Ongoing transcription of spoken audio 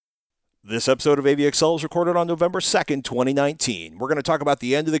This episode of AVXL is recorded on November 2nd, 2019. We're going to talk about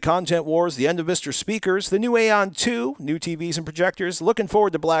the end of the content wars, the end of Mr. Speakers, the new Aeon 2, new TVs and projectors, looking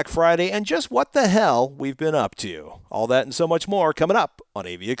forward to Black Friday, and just what the hell we've been up to. All that and so much more coming up on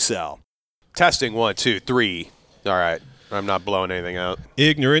AVXL. Testing 1, 2, 3. All right. I'm not blowing anything out.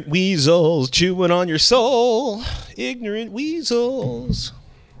 Ignorant weasels chewing on your soul. Ignorant weasels.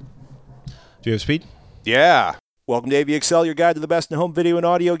 Do you have speed? Yeah. Welcome to AVXL, your guide to the best in home video and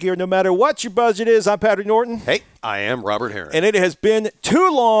audio gear, no matter what your budget is. I'm Patrick Norton. Hey, I am Robert Heron. And it has been too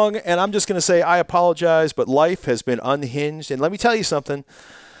long, and I'm just going to say I apologize, but life has been unhinged. And let me tell you something.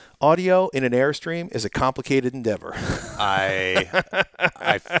 Audio in an Airstream is a complicated endeavor.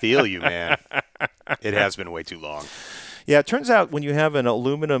 I feel you, man. It has been way too long. Yeah, it turns out when you have an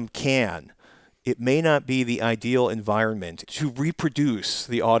aluminum can, it may not be the ideal environment to reproduce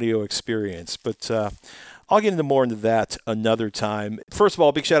the audio experience. But I'll get into more into that another time. First of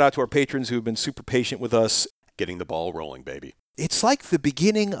all, big shout out to our patrons who have been super patient with us. Getting the ball rolling, baby. It's like the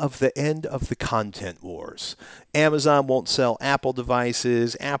beginning of the end of the content wars. Amazon won't sell Apple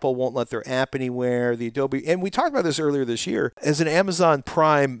devices. Apple won't let their app anywhere. The Adobe, and we talked about this earlier this year, as an Amazon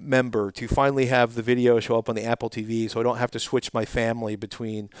Prime member, to finally have the video show up on the Apple TV so I don't have to switch my family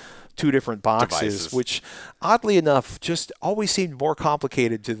between two different boxes, which oddly enough just always seemed more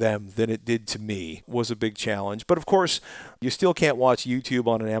complicated to them than it did to me, was a big challenge. But of course, you still can't watch YouTube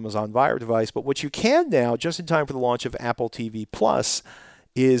on an Amazon Fire device, but what you can now, just in time for the launch of Apple TV Plus,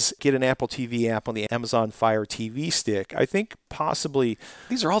 is get an Apple TV app on the Amazon Fire TV stick. I think possibly...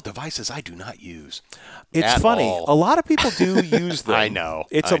 These are all devices I do not use. It's funny. A lot of people do use them. I know.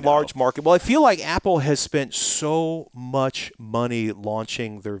 It's a large market. Well, I feel like Apple has spent so much money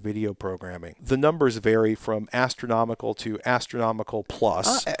launching their video programming. The numbers vary from astronomical to astronomical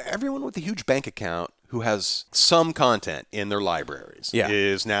plus. Everyone with a huge bank account who has some content in their libraries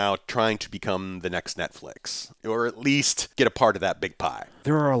is now trying to become the next Netflix, or at least get a part of that big pie.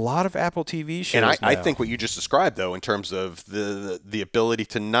 There are a lot of Apple TV shows and I now. think what you just described, though, in terms of the ability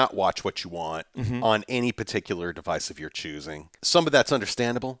to not watch what you want on any particular device of your choosing, some of that's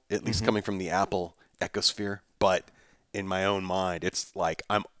understandable, at least coming from the Apple ecosphere. But in my own mind, it's like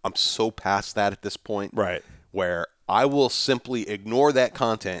I'm so past that at this point, right? Where I will simply ignore that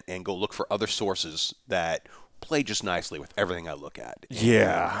content and go look for other sources that play just nicely with everything I look at.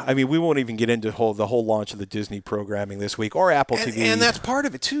 Yeah. I mean, we won't even get into the whole launch of the Disney programming this week or Apple TV. And that's part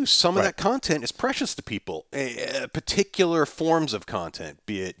of it, too. Some of that content is precious to people. Particular forms of content,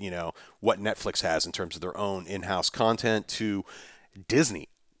 be it, what Netflix has in terms of their own in-house content, to Disney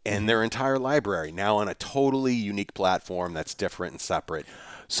and their entire library now on a totally unique platform that's different and separate.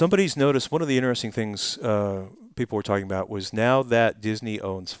 Somebody's noticed one of the interesting things people were talking about was now that Disney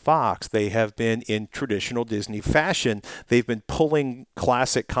owns Fox, they have been, in traditional Disney fashion, they've been pulling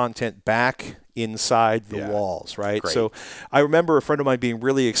classic content back inside the walls, right? Great. So I remember a friend of mine being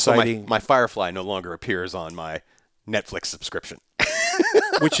really exciting. So my Firefly no longer appears on my Netflix subscription.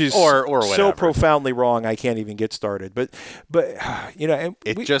 Which is or so profoundly wrong, I can't even get started. But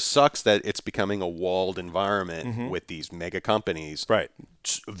it just sucks that it's becoming a walled environment with these mega companies, right,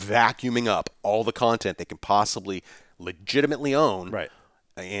 vacuuming up all the content they can possibly legitimately own, right.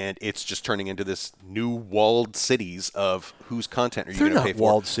 And it's just turning into this new walled cities of whose content are you going to pay for? They're not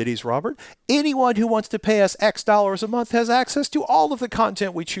walled cities, Robert. Anyone who wants to pay us X dollars a month has access to all of the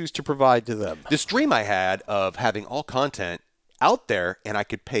content we choose to provide to them. This dream I had of having all content out there and I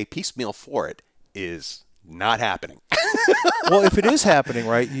could pay piecemeal for it is not happening. Well, if it is happening,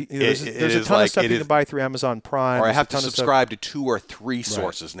 right, there's a ton of stuff you can buy through Amazon Prime. Or I have to subscribe to 2 or 3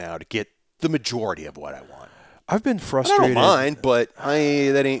 sources now to get the majority of what I want. I've been frustrated. I don't mind, but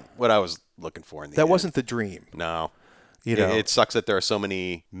that ain't what I was looking for in the end. That wasn't the dream. No. It sucks that there are so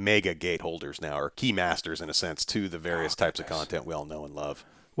many mega gate holders now, or key masters in a sense, to the various types of content we all know and love.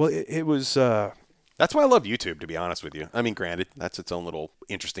 Well, it was... That's why I love YouTube, to be honest with you. I mean, granted, that's its own little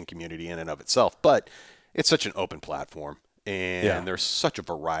interesting community in and of itself, but it's such an open platform, and there's such a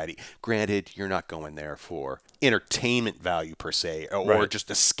variety. Granted, you're not going there for entertainment value per se, or just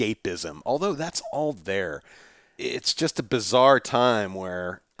escapism, although that's all there. It's just a bizarre time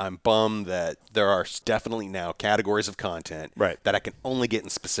where I'm bummed that there are definitely now categories of content that I can only get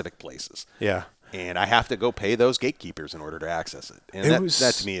in specific places. Yeah. And I have to go pay those gatekeepers in order to access it. And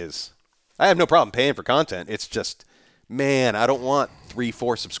that to me is... I have no problem paying for content. It's just, man, I don't want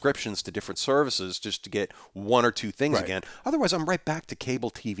 3-4 subscriptions to different services just to get 1 or 2 things again. Otherwise, I'm right back to cable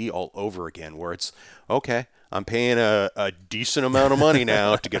TV all over again, where it's, okay, I'm paying a decent amount of money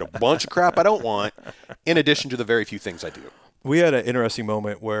now to get a bunch of crap I don't want, in addition to the very few things I do. We had an interesting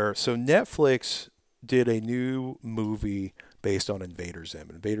moment where, so Netflix did a new movie based on Invader Zim.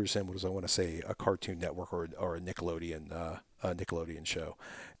 Invader Zim was, I want to say, a Cartoon Network or a Nickelodeon show.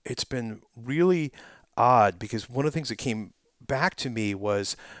 It's been really odd because one of the things that came back to me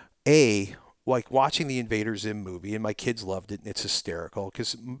was like watching the Invader Zim movie, and my kids loved it, and it's hysterical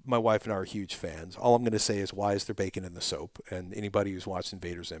because my wife and I are huge fans. All I'm going to say is, why is there bacon in the soap? And anybody who's watched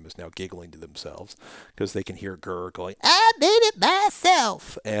Invader Zim is now giggling to themselves because they can hear Gurr going, I made it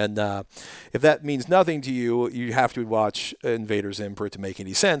myself. And if that means nothing to you, you have to watch Invader Zim for it to make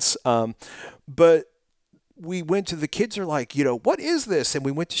any sense. But the kids are like, what is this? And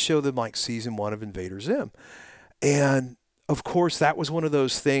we went to show them like season 1 of Invader Zim. And of course, that was one of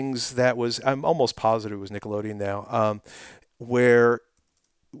those things that was, I'm almost positive it was Nickelodeon now, where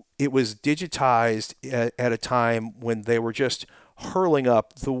it was digitized at a time when they were just hurling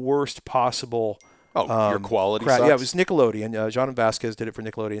up the worst possible your quality crap. sucks? Yeah, it was Nickelodeon. John Vasquez did it for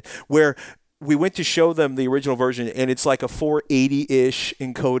Nickelodeon, where we went to show them the original version, and it's like a 480-ish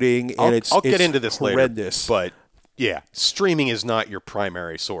encoding, and I'll get into this horrendous. Later, but yeah, streaming is not your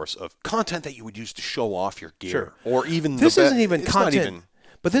primary source of content that you would use to show off your gear. Sure. Or even this isn't even content.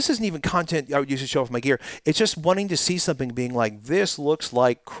 But this isn't even content I would use to show off my gear. It's just wanting to see something, being like, this looks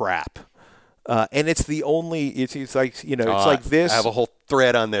like crap. And it's the only, it's like, it's like this. I have a whole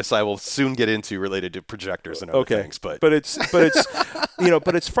thread on this I will soon get into related to projectors and other things. But it's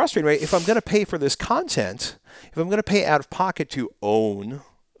but it's frustrating, right? If I'm going to pay for this content, if I'm going to pay out of pocket to own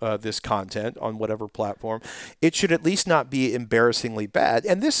this content on whatever platform, it should at least not be embarrassingly bad.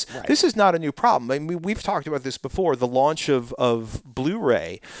 And this is not a new problem. I mean, we've talked about this before. The launch of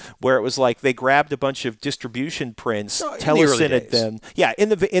Blu-ray, where it was like they grabbed a bunch of distribution prints, telecented them. Yeah, in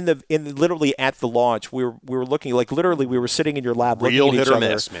the literally at the launch, we were looking like literally we were sitting in your lab looking at each other,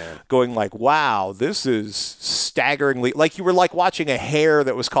 miss, man. Going like, wow, this is staggeringly, like you were like watching a hair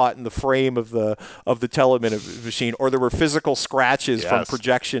that was caught in the frame of the television machine, or there were physical scratches from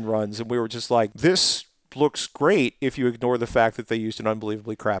projection runs, and we were just like, this looks great if you ignore the fact that they used an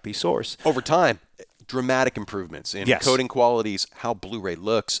unbelievably crappy source. Over time, dramatic improvements in encoding qualities, how Blu-ray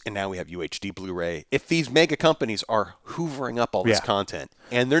looks, and now we have UHD Blu-ray. If these mega companies are hoovering up all this content,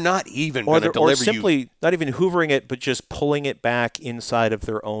 and they're not even going to deliver or simply not even hoovering it, but just pulling it back inside of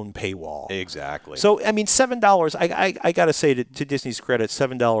their own paywall. Exactly. So, I mean, $7, I got to say, to Disney's credit,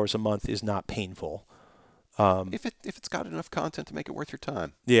 $7 a month is not painful. If it's got enough content to make it worth your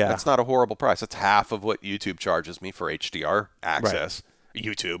time. Yeah. That's not a horrible price. That's half of what YouTube charges me for HDR access. Right.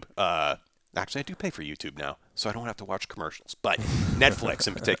 YouTube. Actually, I do pay for YouTube now, so I don't have to watch commercials. But Netflix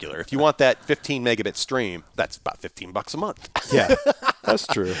in particular, if you want that 15 megabit stream, that's about $15 a month. Yeah, that's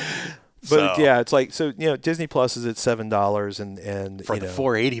true. But it's like, so, Disney Plus is at $7 and for the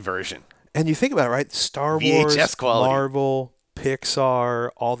 480 version. And you think about it, right? Star Wars, Marvel, Pixar,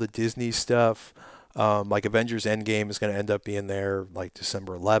 all the Disney stuff. Like Avengers Endgame is going to end up being there like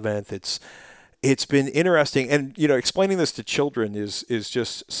December 11th. It's been interesting, and explaining this to children is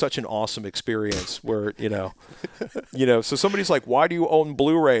just such an awesome experience. Where so somebody's like, "Why do you own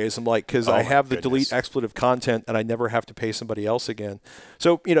Blu-rays?" I'm like, "Because I have the delete expletive content, and I never have to pay somebody else again."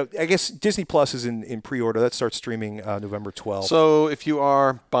 So I guess Disney Plus is in pre-order. That starts streaming November 12th. So if you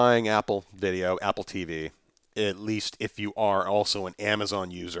are buying Apple Video, Apple TV, at least if you are also an Amazon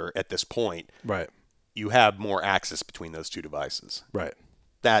user at this point, right, you have more access between those two devices. Right.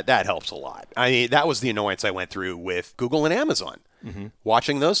 That helps a lot. I mean, that was the annoyance I went through with Google and Amazon. Mm-hmm.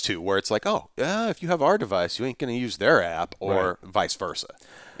 Watching those two, where it's like, if you have our device, you ain't going to use their app, or vice versa.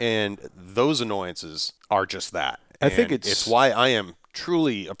 And those annoyances are just that. I think it's why I am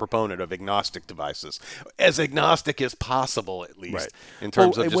truly a proponent of agnostic devices, as agnostic as possible, at least, in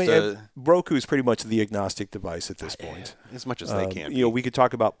terms of just Roku is pretty much the agnostic device at this point, as much as they can. Be. We could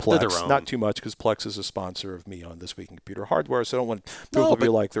talk about Plex, not too much, because Plex is a sponsor of me on This Week in Computer Hardware, so I don't want people to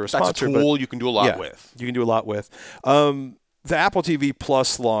feel like they're a sponsor. That's a tool you can do a lot with. You can do a lot with. The Apple TV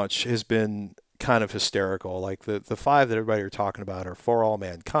Plus launch has been kind of hysterical. Like the five that everybody are talking about are For All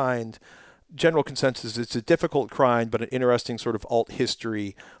Mankind. General consensus, it's a difficult grind, but an interesting sort of alt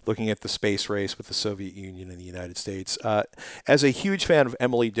history looking at the space race with the Soviet Union and the United States. As a huge fan of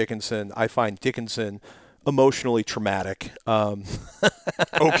Emily Dickinson, I find Dickinson emotionally traumatic.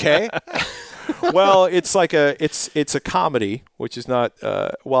 Okay. Well, it's like it's a comedy, which is not.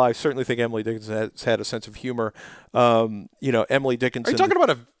 Well, I certainly think Emily Dickinson has had a sense of humor. Emily Dickinson. Are you talking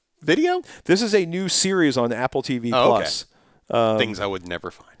about a video? This is a new series on Apple TV Plus. Okay. Things I would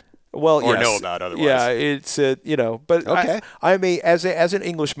never find. Well, or know about otherwise. Yeah, it's but okay. I'm as an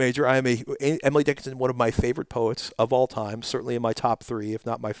English major, I am Emily Dickinson, one of my favorite poets of all time, certainly in my top 3, if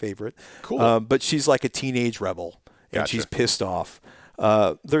not my favorite. Cool. But she's like a teenage rebel, and she's pissed off.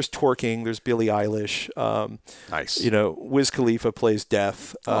 There's twerking. There's Billie Eilish. Nice. Wiz Khalifa plays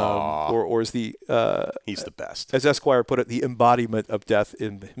death, or is the he's the best. As Esquire put it, the embodiment of death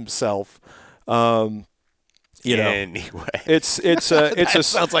in himself. Anyway, it's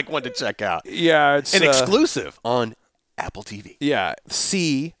sounds like one to check out. Yeah, it's an exclusive on Apple TV. Yeah,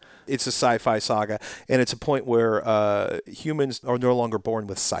 it's a sci-fi saga, and it's a point where humans are no longer born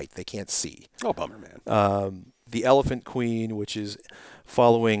with sight; they can't see. Oh, bummer, man. The Elephant Queen, which is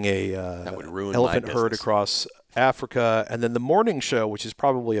following a elephant herd across Africa, and then the morning show, which is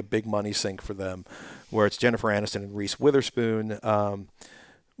probably a big money sink for them, where it's Jennifer Aniston and Reese Witherspoon.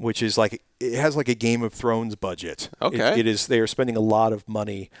 Which is it has like a Game of Thrones budget. Okay. It is. They are spending a lot of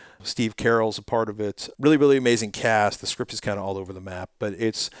money. Steve Carell's a part of it. Really, really amazing cast. The script is kind of all over the map, but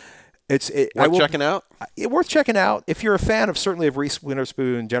it's worth checking out. Worth checking out if you're a fan of Reese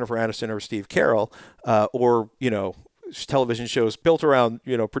Witherspoon, Jennifer Aniston, or Steve Carell, or television shows built around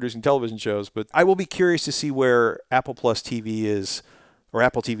producing television shows. But I will be curious to see where Apple Plus TV is. Or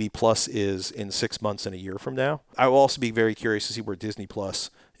Apple TV Plus is in 6 months and a year from now. I will also be very curious to see where Disney Plus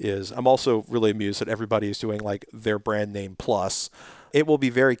is. I'm also really amused that everybody is doing their brand name Plus. It will be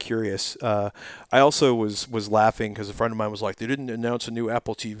very curious. I also was laughing because a friend of mine was like, they didn't announce a new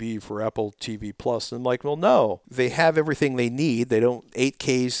Apple TV for Apple TV Plus. And I'm like, well, no. They have everything they need. They don't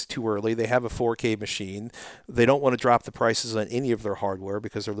 8K's too early. They have a 4K machine. They don't want to drop the prices on any of their hardware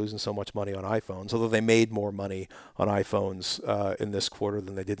because they're losing so much money on iPhones, although they made more money on iPhones in this quarter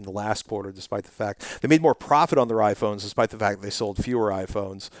than they did in the last quarter, despite the fact they made more profit on their iPhones, despite the fact that they sold fewer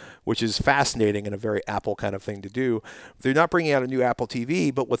iPhones, which is fascinating and a very Apple kind of thing to do. They're not bringing out a new Apple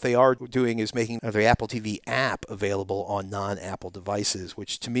TV, but what they are doing is making the Apple TV app available on non-Apple devices,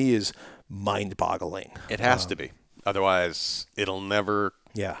 which to me is mind-boggling. It has to be. Otherwise, it'll never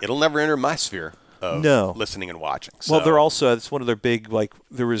enter my sphere of listening and watching. So. Well, they're also, it's one of their big,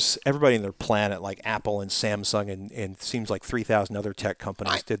 there was everybody in their planet, like Apple and Samsung and it seems like 3,000 other tech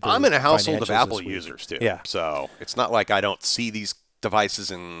companies did their I'm in a household of Apple week. users, too. Yeah. So it's not like I don't see these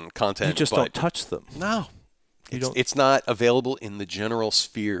devices and content. You just don't touch them. No. It's not available in the general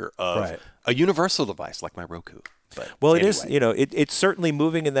sphere of a universal device like my Roku. But it is. It's certainly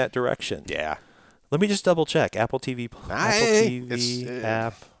moving in that direction. Yeah. Let me just double check. Apple TV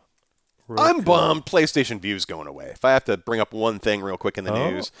app. Roku. I'm bummed PlayStation View's going away. If I have to bring up one thing real quick in the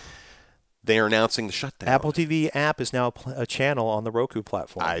news, they are announcing the shutdown. Apple TV app is now a channel on the Roku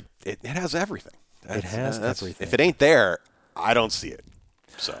platform. It has everything. It has everything. If it ain't there, I don't see it.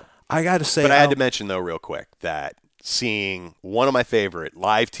 So. I got to say, but I had to mention though, real quick, that seeing one of my favorite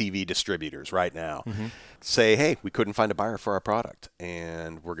live TV distributors right now say, "Hey, we couldn't find a buyer for our product,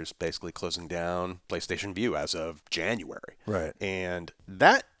 and we're just basically closing down PlayStation View as of January." Right. And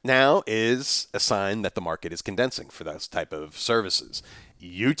that now is a sign that the market is condensing for those type of services.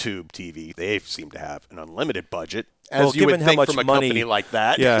 YouTube TV, they seem to have an unlimited budget. As you would think from a company like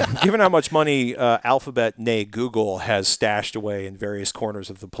that. Yeah, given how much money Alphabet, nay Google, has stashed away in various corners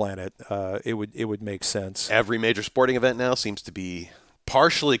of the planet, it would make sense. Every major sporting event now seems to be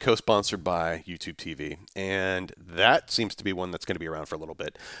partially co-sponsored by YouTube TV, and that seems to be one that's going to be around for a little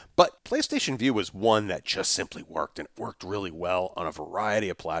bit. But PlayStation View was one that just simply worked, and it worked really well on a variety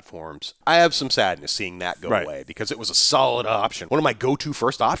of platforms. I have some sadness seeing that go away because it was a solid option, one of my go-to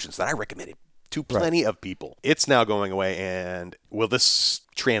first options that I recommended to plenty of people. It's now going away, and will this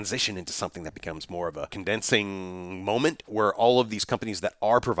transition into something that becomes more of a condensing moment where all of these companies that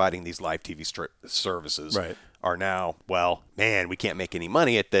are providing these live TV services are now, well, man, we can't make any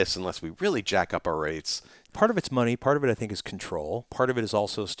money at this unless we really jack up our rates. Part of it's money. Part of it, I think, is control. Part of it is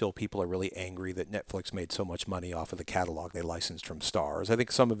also still people are really angry that Netflix made so much money off of the catalog they licensed from Starz. I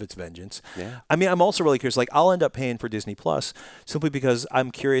think some of it's vengeance. Yeah. I mean, I'm also really curious. I'll end up paying for Disney Plus simply because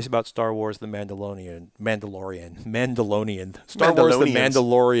I'm curious about Star Wars: The Mandalorian. Star Wars: The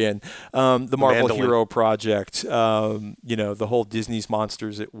Mandalorian. The Marvel Hero Project. The whole Disney's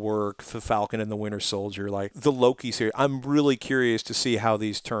Monsters at Work. The Falcon and the Winter Soldier. The Loki series. I'm really curious to see how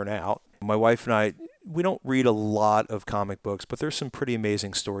these turn out. My wife and I, we don't read a lot of comic books, but there's some pretty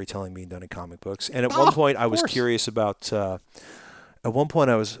amazing storytelling being done in comic books. And at one point, I was curious about. At one point,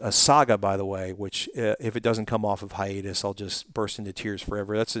 I was a Saga, by the way, which if it doesn't come off of hiatus, I'll just burst into tears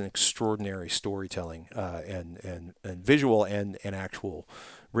forever. That's an extraordinary storytelling and visual and actual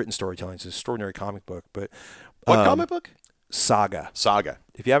written storytelling. It's an extraordinary comic book. But what comic book? Saga.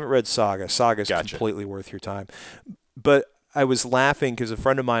 If you haven't read Saga is completely worth your time. But I was laughing because a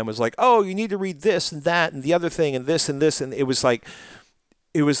friend of mine was like, "Oh, you need to read this and that and the other thing and this and this," and I was like,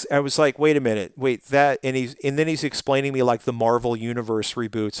 "Wait a minute, that," and then he's explaining me the Marvel Universe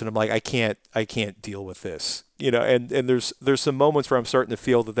reboots, and I'm like, I can't deal with this. and there's some moments where I'm starting to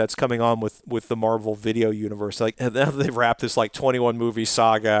feel that that's coming on with the Marvel video universe. Like, and now they wrap this like 21 movie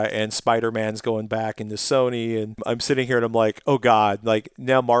saga, and Spider-Man's going back into Sony, and I'm sitting here and I'm like, oh God, like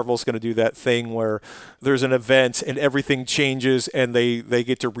now Marvel's going to do that thing where there's an event and everything changes, and they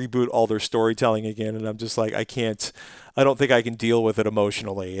get to reboot all their storytelling again, and I'm just like, I don't think I can deal with it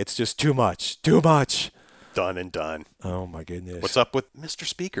emotionally. It's just too much. Done and done. Oh my goodness. What's up with Mr.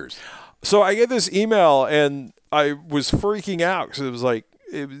 Speakers? So I get this email and I was freaking out because it was like,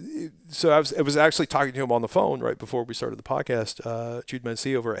 I was actually talking to him on the phone right before we started the podcast, Jude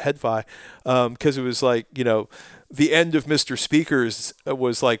Mency over at HeadFi, because it was like, the end of Mr. Speakers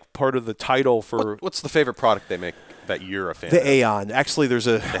was like part of the title for. What's the favorite product they make that you're a fan the of? Aeon. Actually,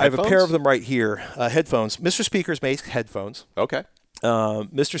 I have a pair of them right here. Headphones. Mr. Speakers makes headphones. Okay.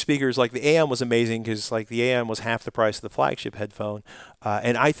 Mr. Speakers, like the Aeon was amazing because like the Aeon was half the price of the flagship headphone,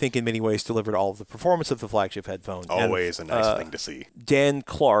 and I think in many ways delivered all of the performance of the flagship headphone. Always a nice thing to see. Dan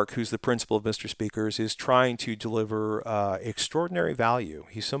Clark, who's the principal of Mr. Speakers, is trying to deliver extraordinary value.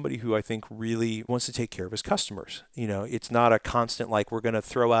 He's somebody who I think really wants to take care of his customers. It's not a constant like we're going to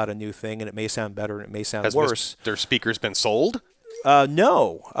throw out a new thing and it may sound better and it may sound worse. Has Mr. Speakers been sold?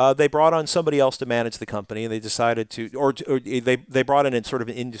 No, they brought on somebody else to manage the company. They decided they brought in sort of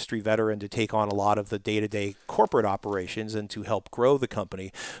an industry veteran to take on a lot of the day-to-day corporate operations and to help grow the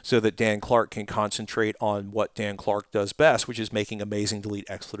company so that Dan Clark can concentrate on what Dan Clark does best, which is making amazing delete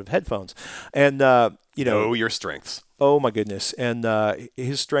expletive headphones. And, know your strengths. Oh my goodness. And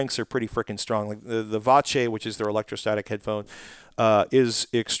his strengths are pretty freaking strong. Like the Vache, which is their electrostatic headphone, is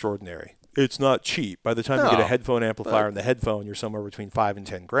extraordinary. It's not cheap. By the time you get a headphone amplifier and the headphone, you're somewhere between $5,000 and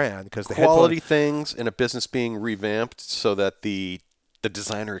 $10,000 because the quality things in a business being revamped so that the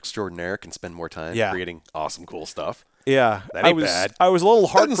designer extraordinaire can spend more time creating awesome, cool stuff. Yeah, that ain't bad. I was a little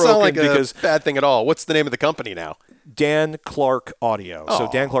heartbroken doesn't sound like because a bad thing at all. What's the name of the company now? Dan Clark Audio. So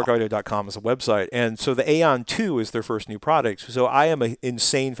DanClarkAudio.com is a website. And so the Aeon 2 is their first new product. So I am an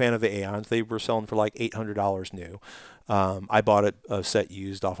insane fan of the Aeons. They were selling for like $800 new. I bought a set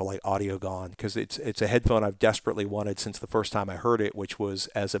used off of like AudioGone because it's a headphone I've desperately wanted since the first time I heard it, which was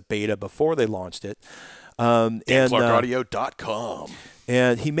as a beta before they launched it. DanClarkAudio.com.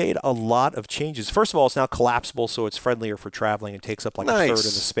 And he made a lot of changes. First of all, it's now collapsible, so it's friendlier for traveling. It takes up like a third of the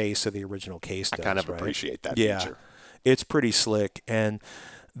space of the original case does. I kind of appreciate that feature. Yeah, it's pretty slick. And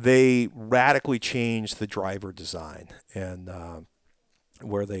they radically changed the driver design. And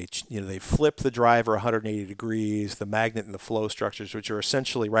where they flip the driver 180 degrees, the magnet and the flow structures, which are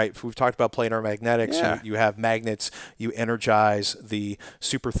essentially, right, we've talked about planar magnetics. Yeah. You have magnets, you energize the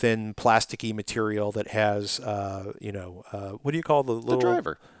super thin plasticky material that has, what do you call the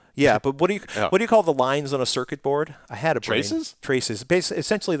driver? Yeah, but what do you call the lines on a circuit board? I had a brain. Traces.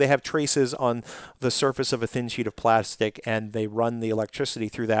 Essentially, they have traces on the surface of a thin sheet of plastic, and they run the electricity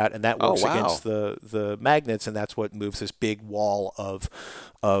through that, and that works against the magnets, and that's what moves this big wall of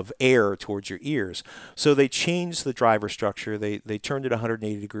air towards your ears. So they changed the driver structure. They turned it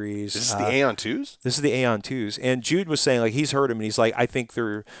 180 degrees. This is the Aeon 2s? This is the Aeon 2s. And Jude was saying, like, he's heard him, and he's like, I think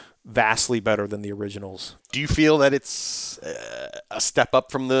they're vastly better than the originals. Do you feel that it's a step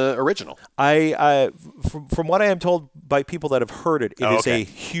up from the original? From what I am told by people that have heard it, it is a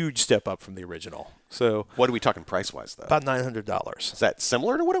huge step up from the original. So what are we talking price-wise, though? About $900. Is that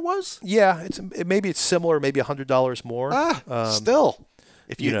similar to what it was? Yeah, maybe it's similar, maybe $100 more. Still,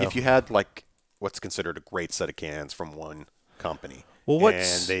 if you had like what's considered a great set of cans from one company,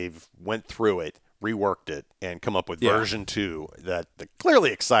 and they've went through it, reworked it, and come up with version 2 that they're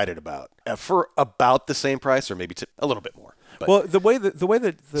clearly excited about for about the same price, or maybe a little bit more. But well, the way that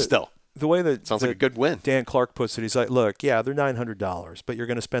sounds like a good win. Dan Clark puts it, he's like, look, they're $900, but you're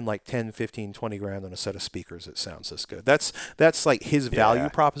going to spend like 10, 15, 20 grand on a set of speakers that sounds this good. That's like his value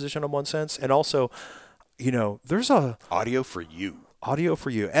proposition in one sense, and also, there's a audio for you.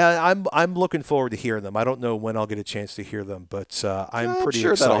 And I'm looking forward to hearing them. I don't know when I'll get a chance to hear them, but I'm pretty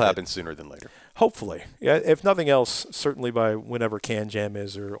sure excited. That'll happen sooner than later. Hopefully. Yeah, if nothing else, certainly by whenever Can Jam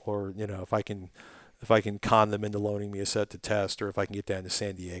is, or if I can con them into loaning me a set to test, or if I can get down to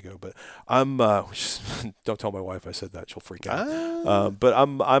San Diego. But I'm don't tell my wife I said that; she'll freak out. But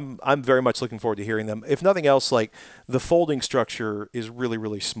I'm very much looking forward to hearing them. If nothing else, like the folding structure is really,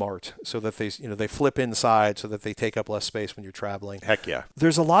 really smart, so that they flip inside so that they take up less space when you're traveling. Heck yeah!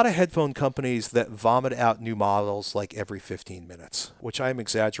 There's a lot of headphone companies that vomit out new models like every 15 minutes, which I'm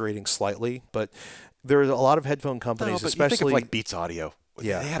exaggerating slightly, but there's a lot of headphone companies, especially you think of like Beats Audio.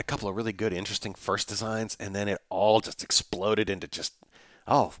 Yeah. They had a couple of really good, interesting first designs, and then it all just exploded into just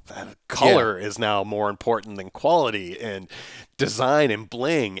color is now more important than quality and design and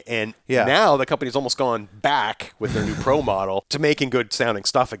bling. And Yeah. now the company's almost gone back with their new Pro model to making good sounding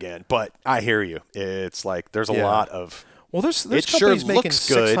stuff again. But I hear you. It's like there's a lot of... Well, there's It sure companies making looks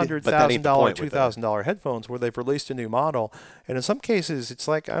good, but that ain't the $600,000, point with it. $2,000 headphones where they've released a new model, and in some cases, it's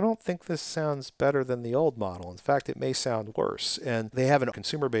like, I don't think this sounds better than the old model. In fact, it may sound worse, and they have a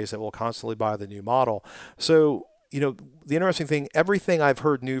consumer base that will constantly buy the new model. So, the interesting thing, everything I've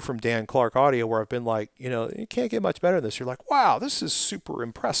heard new from Dan Clark Audio, where I've been like, you can't get much better than this. You're like, wow, this is super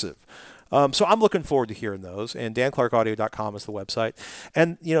impressive. So I'm looking forward to hearing those. And DanClarkAudio.com is the website.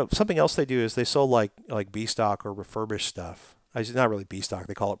 And something else they do is they sell like B-stock or refurbished stuff. It's not really B-stock.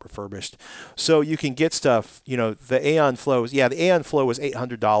 They call it refurbished. So you can get stuff. The Aeon Flow the Aeon Flow was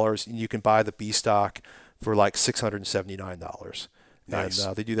 $800, and you can buy the B-stock for like $679. Nice.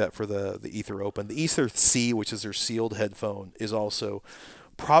 And they do that for the Ether Open. The Ether C, which is their sealed headphone, is also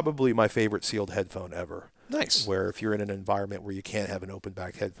probably my favorite sealed headphone ever. Nice. Where if you're in an environment where you can't have an open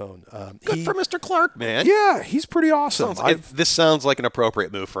back headphone. Good for Mr. Clark, man. Yeah, he's pretty awesome. This sounds like an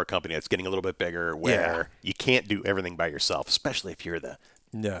appropriate move for a company that's getting a little bit bigger, where you can't do everything by yourself, especially if you're the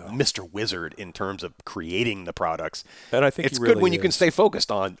Mr. Wizard in terms of creating the products. And I think it's good when you can stay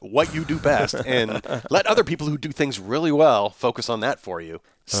focused on what you do best and let other people who do things really well focus on that for you.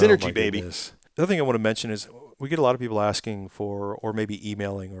 Synergy, baby. Goodness. The other thing I want to mention is we get a lot of people asking for, or maybe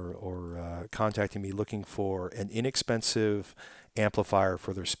emailing or contacting me looking for an inexpensive amplifier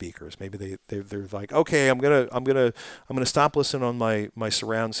for their speakers. Maybe they're like, okay, I'm gonna stop listening on my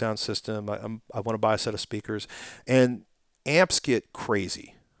surround sound system. I want to buy a set of speakers, and amps get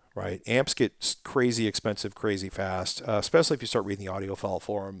crazy. Right, amps get crazy expensive, crazy fast, especially if you start reading the audiophile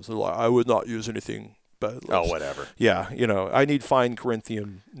forums. They're like, I would not use anything. But whatever. Yeah, I need fine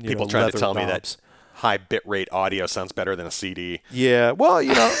Corinthian. People trying to tell me knobs. that high bitrate audio sounds better than a CD. Yeah, well,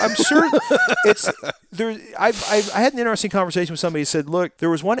 I'm sure it's there. I had an interesting conversation with somebody who said, look, there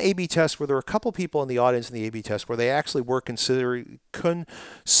was one A/B test where there were a couple people in the audience in the A/B test where they actually were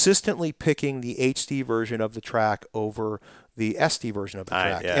consistently picking the HD version of the track over the SD version of the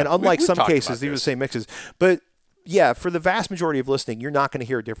track. Yeah. And unlike We've some talked cases, about these are the this. same mixes, but. Yeah, for the vast majority of listening, you're not going to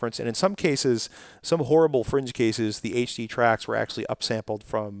hear a difference. And in some cases, some horrible fringe cases, the HD tracks were actually upsampled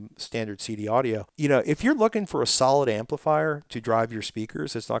from standard CD audio. If you're looking for a solid amplifier to drive your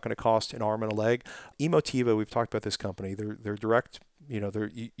speakers, it's not going to cost an arm and a leg. Emotiva, we've talked about this company. They're direct.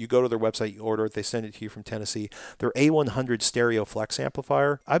 You go to their website, you order it, they send it to you from Tennessee. Their A100 stereo flex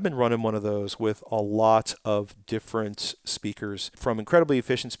amplifier. I've been running one of those with a lot of different speakers, from incredibly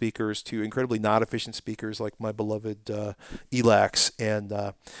efficient speakers to incredibly not efficient speakers, like my beloved Elax.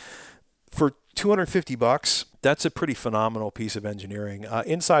 And for $250, that's a pretty phenomenal piece of engineering.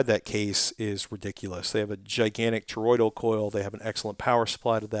 Inside that case is ridiculous. They have a gigantic toroidal coil. They have an excellent power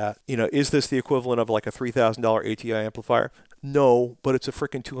supply to that. Is this the equivalent of like a $3,000 ATI amplifier? No, but it's a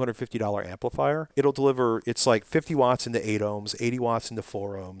freaking $250 amplifier. It'll deliver, it's like 50 watts into 8 ohms, 80 watts into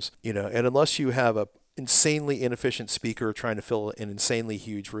 4 ohms, and unless you have a insanely inefficient speaker trying to fill an insanely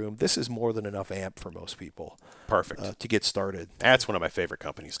huge room, this is more than enough amp for most people. Perfect. To get started. That's one of my favorite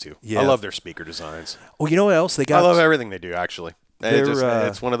companies, too. Yeah. I love their speaker designs. Well, you know what else they got? I love everything they do, actually.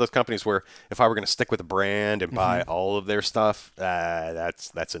 It's one of those companies where if I were going to stick with a brand and buy all of their stuff,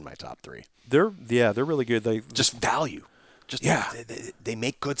 that's in my top 3. They're really good. They just value. They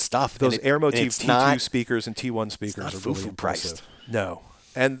make good stuff. Those Airmotive T2 speakers and T1 speakers are really impressive. Priced. No.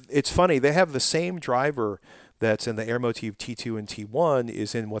 And it's funny, they have the same driver that's in the Airmotive T2 and T1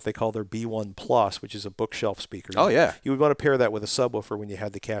 is in what they call their B1 Plus, which is a bookshelf speaker. Oh, yeah. You would want to pair that with a subwoofer when you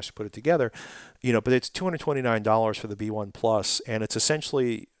had the cash to put it together. But it's $229 for the B1 Plus, and it's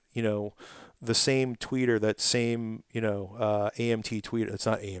essentially, the same tweeter, that same, AMT tweeter. It's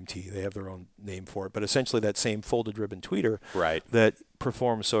not AMT. They have their own name for it. But essentially that same folded ribbon tweeter that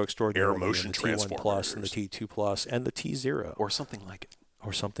performs so extraordinarily in the T1 Plus and the T2 Plus and the T0. Or something like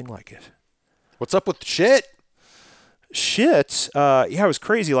it. What's up with shit? It was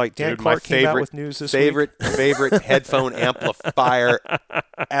crazy. Like Dan Clark came out with news this week. Favorite headphone amplifier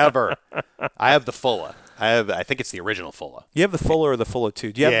ever. I have the Fulla. I think it's the original Fulla. You have the Fulla or the Fulla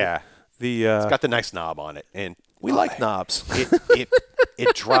 2? Do you have it's got the nice knob on it, and we like knobs.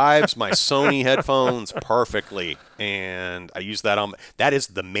 It drives my Sony headphones perfectly, and I use that on. That is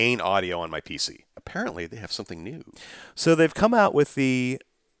the main audio on my PC. Apparently, they have something new. So they've come out with I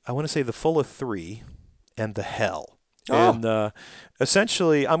want to say the Fulla 3 and the Hell. And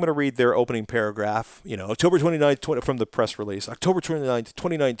essentially, I'm going to read their opening paragraph. October 29th, from the press release. October 29th,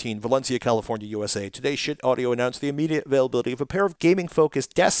 2019, Valencia, California, USA. Today, Schiit Audio announced the immediate availability of a pair of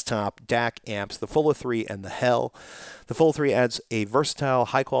gaming-focused desktop DAC amps, the Fulla 3 and the Hell. The Fulla 3 adds a versatile,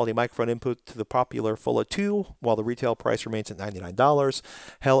 high-quality microphone input to the popular Fulla 2, while the retail price remains at $99.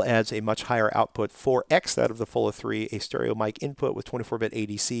 Hell adds a much higher output, 4x that of the Fulla 3, a stereo mic input with 24-bit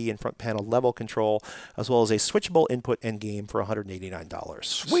ADC and front panel level control, as well as a switchable input end game for $189.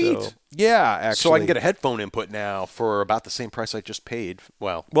 Sweet. So, yeah, actually. So I can get a headphone input now for about the same price I just paid.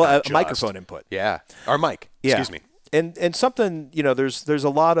 Well, a microphone input. Yeah. Or mic. Yeah. Excuse me. And something, there's a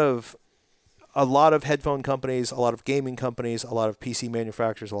lot of headphone companies, a lot of gaming companies, a lot of PC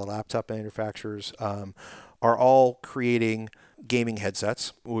manufacturers, a lot of laptop manufacturers are all creating gaming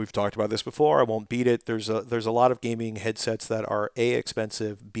headsets. We've talked about this before. I won't beat it. There's a lot of gaming headsets that are A,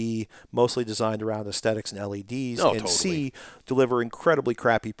 expensive, B, mostly designed around aesthetics and LEDs, and totally. C, deliver incredibly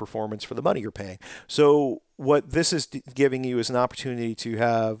crappy performance for the money you're paying. So what this is giving you is an opportunity to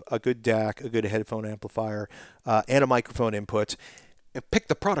have a good DAC, a good headphone amplifier, and a microphone input. And pick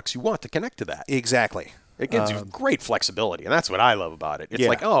the products you want to connect to that. Exactly. It gives you great flexibility, and that's what I love about it. It's Yeah.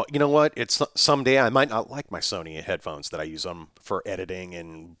 like, oh, you know what? It's someday I might not like my Sony headphones that I use them for editing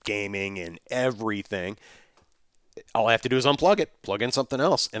and gaming and everything. All I have to do is unplug it, plug in something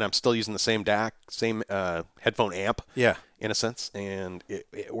else, and I'm still using the same DAC, same headphone amp, Yeah. in a sense, and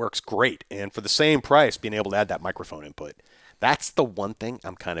it works great. And for the same price, being able to add that microphone input, that's the one thing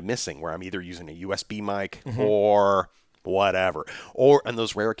I'm kind of missing, where I'm either using a USB mic or whatever. Or on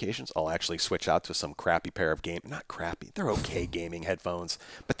those rare occasions, I'll actually switch out to some crappy pair of not crappy, they're okay gaming headphones,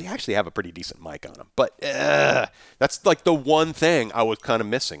 but they actually have a pretty decent mic on them. But that's like the one thing I was kind of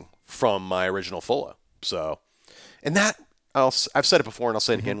missing from my original Fulla. So, and that, I've said it before and I'll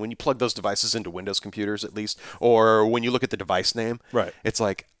say it again, when you plug those devices into Windows computers at least, or when you look at the device name, Right. it's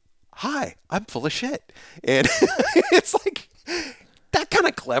like, hi, I'm full of shit. And it's like that kind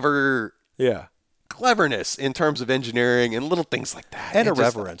of cleverness in terms of engineering and little things like that. And It just-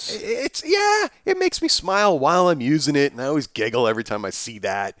 irreverence. It makes me smile while I'm using it, and I always giggle every time I see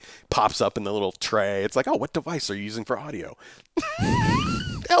that pops up in the little tray. It's like, oh, what device are you using for audio?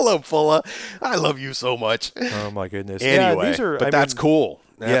 Hello, Fulla. I love you so much. Oh my goodness. Anyway, that's cool.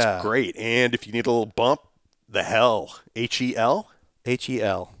 That's yeah. great. And if you need a little bump, the Hell, HEL,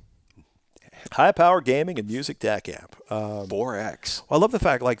 HEL. High power gaming and music DAC amp. 4X. I love the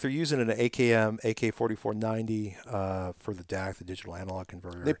fact they're using an AKM AK4490 for the DAC, the digital analog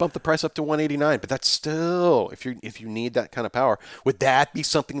converter. They bumped the price up to $189, but that's still, if you need that kind of power, would that be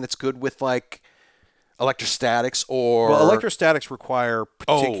something that's good with like electrostatics or? Well, electrostatics require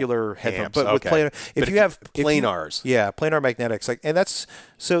particular headphones, amps, but with okay. if you have planars, planar magnetics, and that's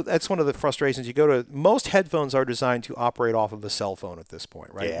one of the frustrations. You go to most headphones are designed to operate off of a cell phone at this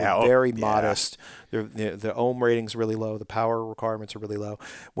point, right? Yeah, They're very modest. The ohm rating's really low. The power requirements are really low.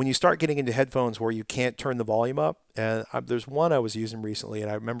 When you start getting into headphones where you can't turn the volume up, and there's one I was using recently, and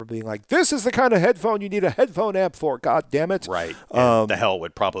I remember being like, "This is the kind of headphone you need a headphone amp for." God damn it! Right. And the Hell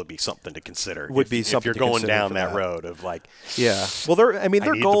would probably be something to consider. If you're going down that road of like, yeah. Well, their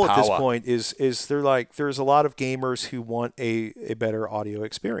goal at this power. point is they're like, there's a lot of gamers who want a better audio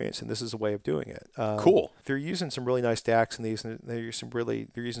experience, and this is a way of doing it. Cool. They're using some really nice DACs in these, and they're using some really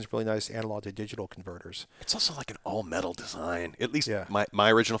nice analog to digital converters. It's also like an all metal design. At least Yeah.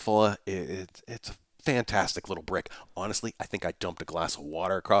 my original Fulla, it's a fantastic little brick. Honestly, I think I dumped a glass of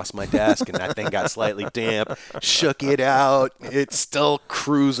water across my desk and that thing got slightly damp. Shook it out. It's still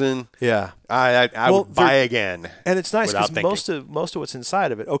cruising. Yeah. I would buy again. And it's nice without because thinking. most of what's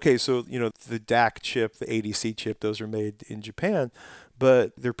inside of it. Okay, so the DAC chip, the ADC chip, those are made in Japan,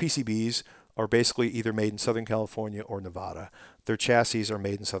 but their PCBs are basically either made in Southern California or Nevada. Their chassis are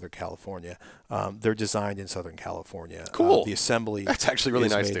made in Southern California. They're designed in Southern California. Cool. The assembly That's actually really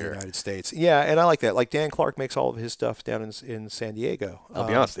is nice made to in hear. the United States. Yeah, and I like that. Like Dan Clark makes all of his stuff down in San Diego. I'll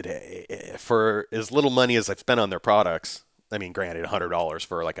be honest, for as little money as I've spent on their products, I mean, granted, $100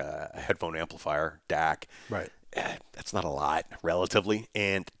 for like a headphone amplifier, DAC. Right. That's not a lot, relatively.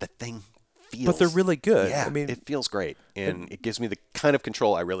 And the thing feels... But they're really good. Yeah, I mean, it feels great. And it gives me the kind of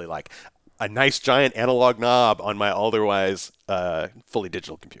control I really like. A nice giant analog knob on my otherwise fully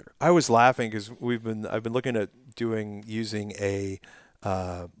digital computer. I was laughing because I've been looking at using an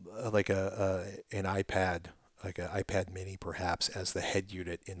iPad, like an iPad Mini perhaps, as the head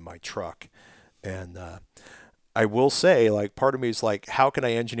unit in my truck, and I will say, like, part of me is like, how can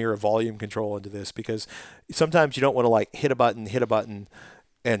I engineer a volume control into this? Because sometimes you don't want to like hit a button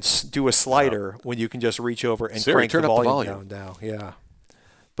and do a slider when you can just reach over and Siri, crank turn the up the volume volume. down. Yeah.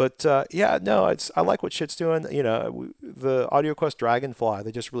 But I like what Shit's doing. The AudioQuest Dragonfly,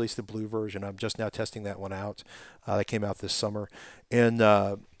 they just released the blue version. I'm just now testing that one out. That came out this summer, and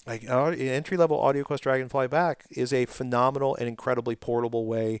entry-level AudioQuest Dragonfly back is a phenomenal and incredibly portable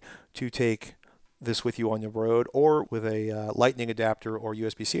way to take this with you on the road, or with a Lightning adapter or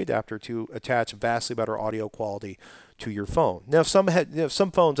USB-C adapter to attach vastly better audio quality to your phone. Now,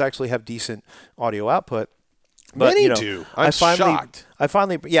 some phones actually have decent audio output. But, Many do. I'm shocked.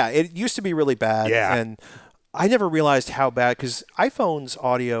 It used to be really bad. Yeah. And I never realized how bad, because the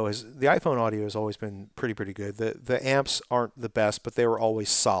iPhone audio has always been pretty good. The amps aren't the best, but they were always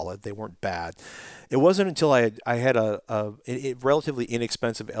solid. They weren't bad. It wasn't until I had a relatively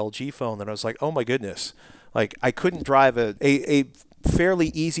inexpensive LG phone that I was like, oh my goodness, like I couldn't drive a fairly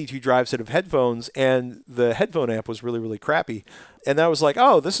easy to drive set of headphones, and the headphone amp was really crappy. And I was like,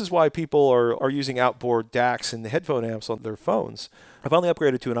 oh, this is why people are using outboard DACs and headphone amps on their phones. I finally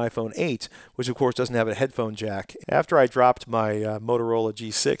upgraded to an iPhone 8, which of course doesn't have a headphone jack, after I dropped my Motorola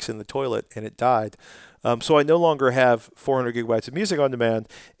G6 in the toilet and it died. So I no longer have 400 gigabytes of music on demand,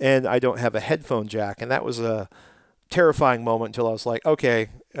 and I don't have a headphone jack. And that was a terrifying moment until I was like, okay,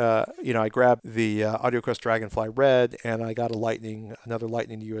 I grabbed the AudioQuest Dragonfly Red, and I got another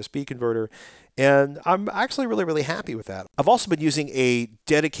Lightning to USB converter, and I'm actually really happy with that. I've also been using a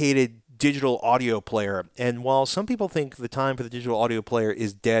dedicated digital audio player, and while some people think the time for the digital audio player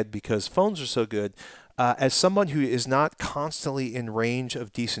is dead because phones are so good, as someone who is not constantly in range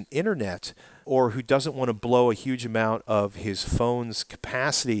of decent internet, or who doesn't want to blow a huge amount of his phone's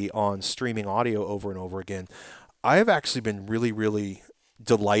capacity on streaming audio over and over again, I have actually been really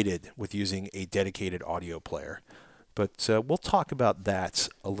delighted with using a dedicated audio player. But we'll talk about that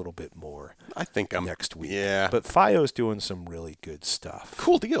a little bit more. I think next week. Yeah. But FiO's doing some really good stuff.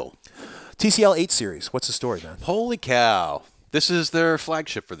 Cool deal. TCL 8 series. What's the story, man? Holy cow. This is their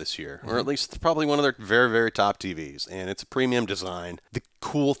flagship for this year, or at least probably one of their very top TVs, and it's a premium design. The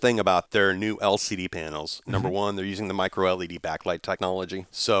cool thing about their new LCD panels, number one, they're using the micro LED backlight technology.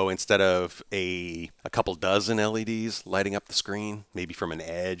 So instead of a couple dozen LEDs lighting up the screen, maybe from an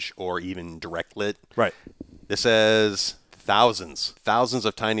edge or even direct lit, right, this has thousands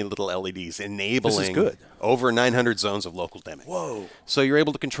of tiny little LEDs enabling this is good. Over 900 zones of local dimming. Whoa. So you're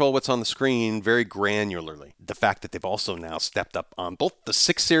able to control what's on the screen very granularly. The fact that they've also now stepped up on both the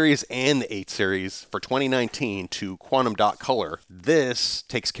 6 series and the 8 series for 2019 to quantum dot color. This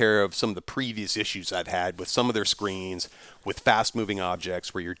takes care of some of the previous issues I've had with some of their screens with fast-moving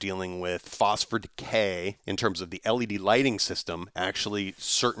objects where you're dealing with phosphor decay in terms of the LED lighting system. Actually,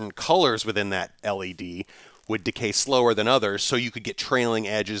 certain colors within that LED would decay slower than others, so you could get trailing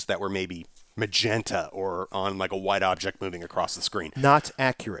edges that were maybe magenta or on like a white object moving across the screen. Not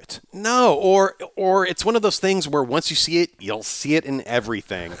accurate. No, or it's one of those things where once you see it, you'll see it in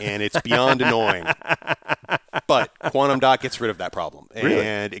everything, and it's beyond annoying. But Quantum Dot gets rid of that problem. Really?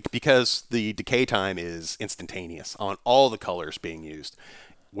 And because the decay time is instantaneous on all the colors being used.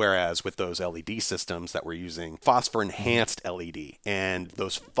 Whereas with those LED systems that we're using, phosphor-enhanced LED, and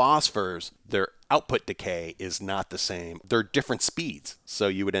those phosphors, their output decay is not the same. They're different speeds. So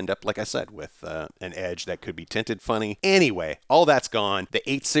you would end up, like I said, with an edge that could be tinted funny. Anyway, all that's gone. The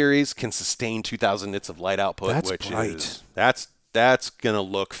 8 series can sustain 2,000 nits of light output, That's which bright. is that's going to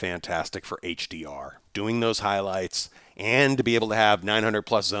look fantastic for HDR. Doing those highlights and to be able to have 900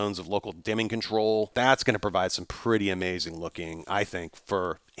 plus zones of local dimming control, that's going to provide some pretty amazing looking, I think,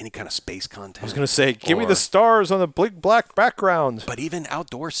 for any kind of space content. I was going to say, give me the stars on the big black background. But even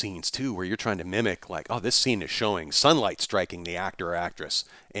outdoor scenes, too, where you're trying to mimic, like, oh, this scene is showing sunlight striking the actor or actress.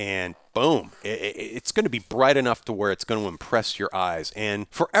 And boom, it's going to be bright enough to where it's going to impress your eyes. And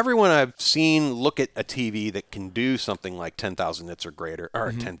for everyone I've seen look at a TV that can do something like 10,000 nits or greater,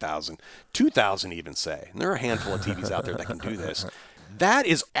 or 10,000, 2,000 even say, and there are a handful of TVs out there that can do this, that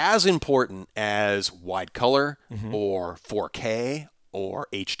is as important as wide color or 4K or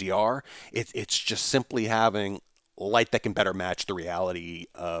HDR. It's just simply having light that can better match the reality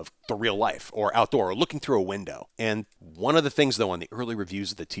of the real life or outdoor or looking through a window. And one of the things, though, on the early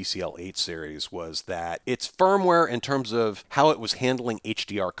reviews of the TCL 8 series was that its firmware, in terms of how it was handling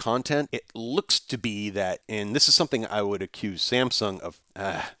HDR content, it looks to be that, and this is something I would accuse Samsung of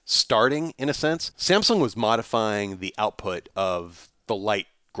starting in a sense. Samsung was modifying the output of the light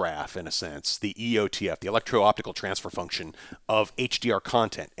graph, in a sense, the EOTF, the electro-optical transfer function of HDR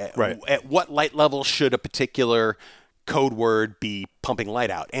content. At what light level should a particular code word be pumping light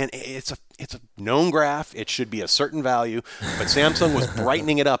out. And it's a known graph. It should be a certain value, but Samsung was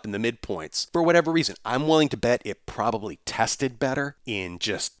brightening it up in the midpoints. For whatever reason, I'm willing to bet it probably tested better in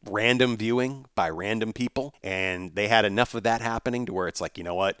just random viewing by random people. And they had enough of that happening to where it's like, you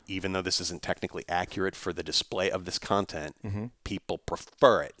know what, even though this isn't technically accurate for the display of this content, people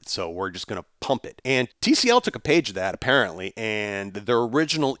prefer it. So we're just going to pump it. And TCL took a page of that apparently, and their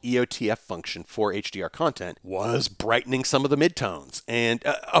original EOTF function for HDR content was brightening some of the midtones and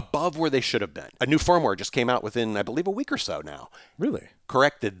above where they should have been. A new firmware just came out within, I believe, a week or so now. Really?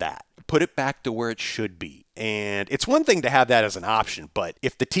 Corrected that. Put it back to where it should be. And it's one thing to have that as an option, but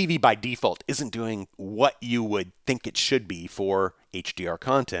if the TV by default isn't doing what you would think it should be for HDR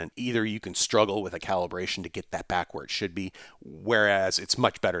content, either you can struggle with a calibration to get that back where it should be, whereas it's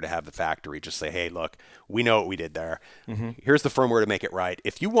much better to have the factory just say, hey, look, we know what we did there. Here's the firmware to make it right.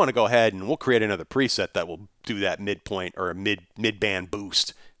 If you want to go ahead and we'll create another preset that will do that midpoint or a mid-band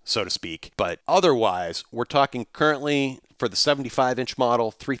boost, so to speak. But otherwise, we're talking currently for the 75-inch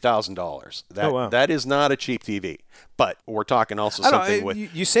model, $3,000. That is not a cheap TV. But we're talking also something with...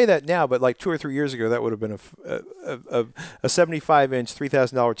 You say that now, but like 2 or 3 years ago, that would have been a 75-inch,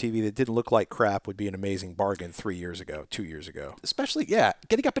 $3,000 TV that didn't look like crap would be an amazing bargain 2 years ago. Especially,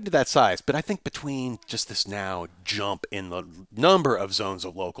 getting up into that size. But I think between just this now jump in the number of zones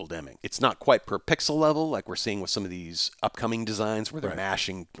of local dimming, it's not quite per pixel level like we're seeing with some of these upcoming designs where they're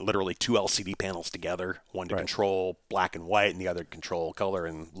mashing literally 2 LCD panels together, one to control black and white and the other to control color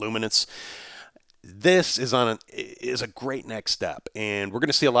and luminance. This is a great next step, and we're going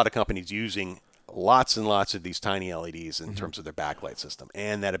to see a lot of companies using lots and lots of these tiny LEDs in terms of their backlight system,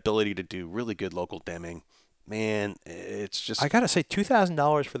 and that ability to do really good local dimming. Man, it's just... I got to say,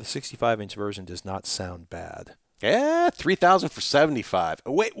 $2,000 for the 65-inch version does not sound bad. Yeah, $3,000 for 75.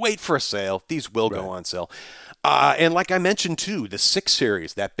 Wait for a sale. These will go on sale. And like I mentioned too, the 6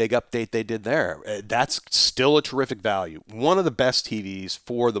 series, that big update they did there, that's still a terrific value. One of the best TVs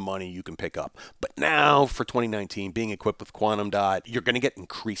for the money you can pick up. But now for 2019, being equipped with Quantum Dot, you're going to get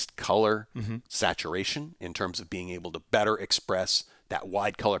increased color saturation in terms of being able to better express that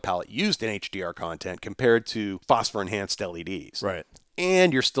wide color palette used in HDR content compared to phosphor enhanced LEDs. Right.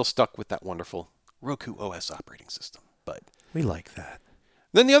 And you're still stuck with that wonderful Roku OS operating system. But we like that.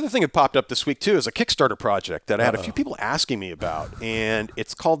 Then the other thing that popped up this week, too, is a Kickstarter project that I had a few people asking me about, and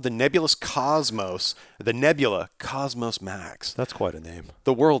it's called the Nebula Cosmos Max. That's quite a name.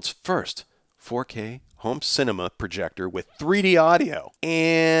 The world's first 4K home cinema projector with 3D audio.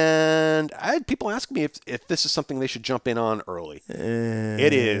 And I had people ask me if this is something they should jump in on early.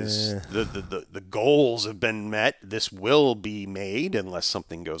 It is. The goals have been met. This will be made unless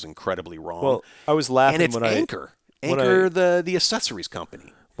something goes incredibly wrong. Well, I was laughing and it's when Anchor. The accessories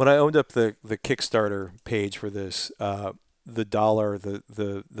company. When I owned up the Kickstarter page for this, the dollar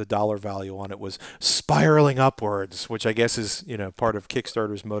value on it was spiraling upwards, which I guess is part of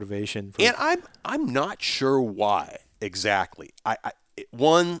Kickstarter's motivation. And I'm not sure why exactly.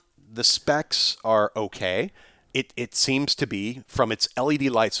 The specs are okay. It seems to be from its LED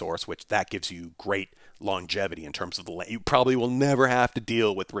light source, which that gives you great longevity in terms of the lamp. You probably will never have to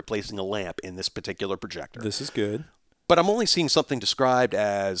deal with replacing a lamp in this particular projector. This is good. But I'm only seeing something described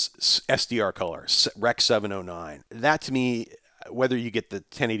as SDR color, Rec 709. That to me, whether you get the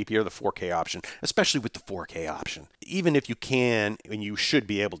 1080p or the 4K option, especially with the 4K option, even if you can and you should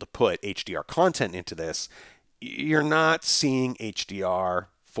be able to put HDR content into this, you're not seeing HDR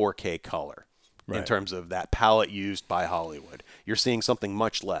 4K color. In terms of that palette used by Hollywood. You're seeing something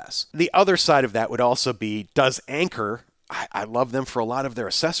much less. The other side of that would also be, does Anchor, I love them for a lot of their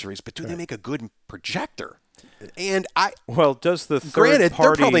accessories, but do they make a good projector? And does the third granted,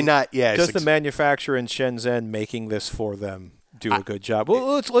 party, they're probably not, does the manufacturer in Shenzhen making this for them do a good job?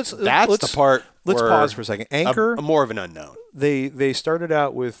 Well, let's the part. Let's pause for a second. Anchor, more of an unknown. They started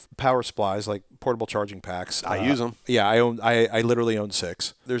out with power supplies, like portable charging packs. I use them. Yeah, I literally own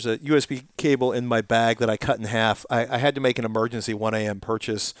 6. There's a USB cable in my bag that I cut in half. I had to make an emergency 1 a.m.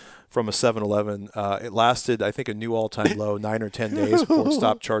 purchase from a 7-Eleven. It lasted, I think, a new all-time low, 9 or 10 days before it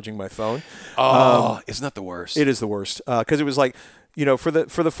stopped charging my phone. Isn't that the worst? It is the worst because it was like, for the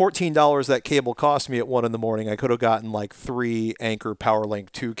 $14 that cable cost me at 1 a.m, I could have gotten like 3 Anchor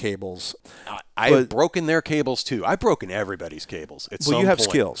PowerLink 2 cables. I've broken their cables too. I've broken everybody's cables. You have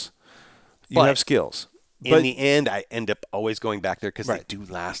skills. You have skills. In the end, I end up always going back there because they do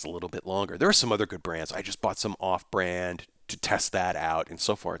last a little bit longer. There are some other good brands. I just bought some off-brand to test that out, and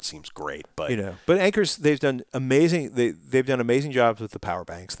so far it seems great. But but Anker's, they've done amazing. They've done amazing jobs with the power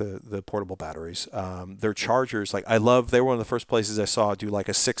banks, the portable batteries. Their chargers, like they were one of the first places I saw do like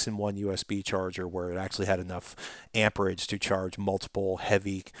a 6-in-1 USB charger where it actually had enough amperage to charge multiple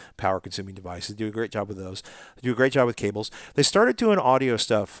heavy power consuming devices. They do a great job with those. They do a great job with cables. They started doing audio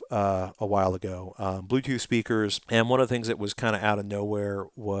stuff a while ago, Bluetooth speakers, and one of the things that was kind of out of nowhere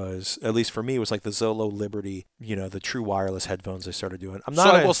was, at least for me, was like the Zolo Liberty, the true wireless headphones they started doing.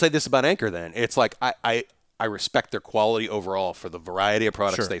 I will say this about Anker then. It's like I respect their quality overall for the variety of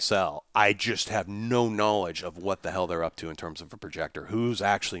products they sell. I just have no knowledge of what the hell they're up to in terms of a projector. Who's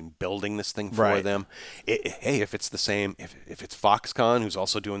actually building this thing for them? Hey, if it's the same, if it's Foxconn, who's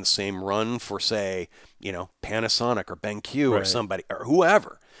also doing the same run for, say, Panasonic or BenQ or somebody or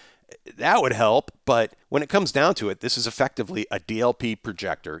whoever, that would help. But when it comes down to it, this is effectively a DLP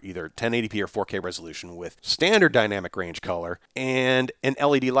projector, either 1080p or 4K resolution with standard dynamic range color and an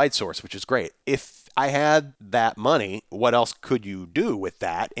LED light source, which is great. If I had that money, what else could you do with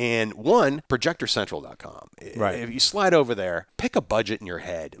that? And projectorcentral.com. Right. If you slide over there, pick a budget in your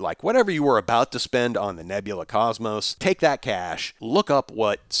head, like whatever you were about to spend on the Nebula Cosmos, take that cash, look up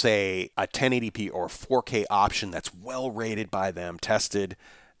what, say, a 1080p or 4K option that's well rated by them, tested.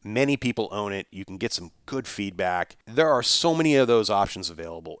 Many people own it. You can get some good feedback. There are so many of those options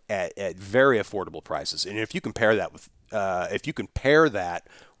available at very affordable prices. And if you compare that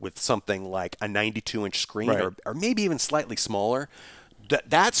with something like a 92-inch screen or maybe even slightly smaller,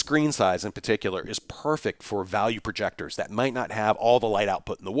 that screen size in particular is perfect for value projectors that might not have all the light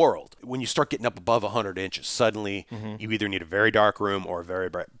output in the world. When you start getting up above 100 inches, suddenly you either need a very dark room or a very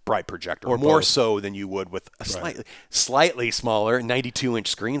bright projector, or more so than you would with a slightly smaller 92-inch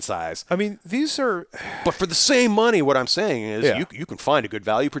screen size. I mean, these are... But for the same money, what I'm saying is you can find a good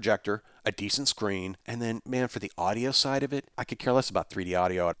value projector, a decent screen, and then, man, for the audio side of it, I could care less about 3D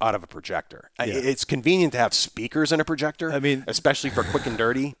audio out of a projector. It's convenient to have speakers in a projector, especially for quick and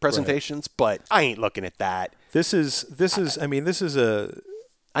dirty presentations, but I ain't looking at that.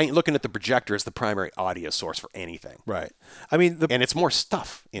 I ain't looking at the projector as the primary audio source for anything. Right. And it's more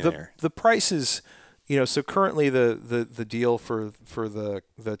stuff in there. The prices, so currently the deal for the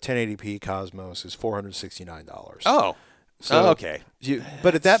 1080p Cosmos is $469. Oh. So okay.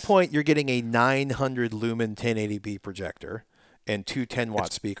 But at that point, you're getting a 900 lumen 1080p projector and two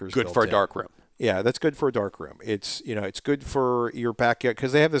 10-watt speakers. Good for a dark room. Yeah, that's good for a dark room. It's it's good for your backyard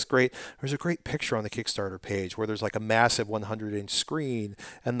because they have there's a great picture on the Kickstarter page where there's like a massive 100-inch screen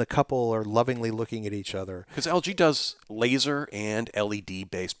and the couple are lovingly looking at each other. Because LG does laser and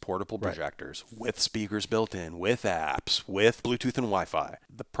LED based portable projectors with speakers built in, with apps, with Bluetooth and Wi-Fi.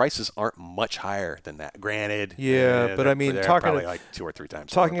 The prices aren't much higher than that. Granted, but I mean, they're talking probably like 2 or 3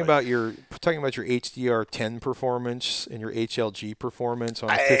 times. Talking about your HDR10 performance and your HLG performance on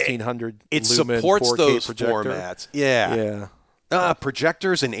a 1500 lumen supports 4K those projector. formats. Yeah.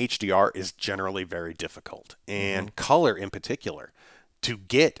 Projectors in HDR is generally very difficult, and color in particular. To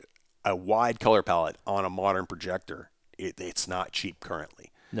get a wide color palette on a modern projector, it's not cheap currently.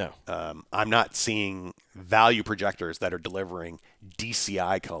 No. I'm not seeing value projectors that are delivering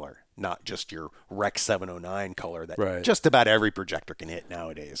DCI color, not just your Rec 709 color that just about every projector can hit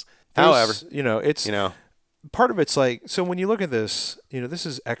nowadays. However, it's part of it's like, so when you look at this, this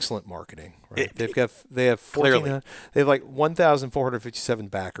is excellent marketing, right? They have 1,457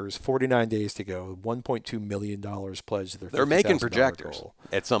 backers, 49 days to go, $1.2 million pledged to their. They're making projectors goal.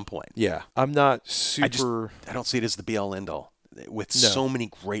 At some point. Yeah, I'm not super. I don't see it as the be all end all. With so many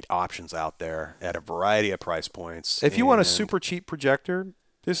great options out there at a variety of price points. If you want a super cheap projector,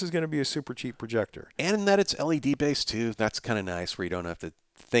 this is going to be a super cheap projector. And that it's LED based too. That's kind of nice where you don't have to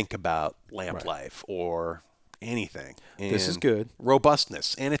think about lamp life or anything. And this is good.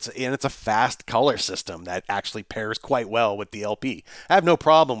 Robustness. And it's a fast color system that actually pairs quite well with the LP. I have no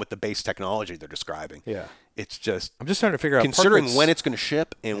problem with the base technology they're describing. Yeah. It's just I'm just trying to figure out considering when it's going to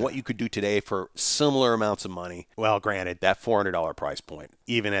ship and what you could do today for similar amounts of money. Well, granted, that $400 price point,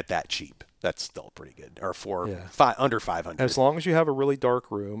 even at that cheap, that's still pretty good. Or under 500. As long as you have a really dark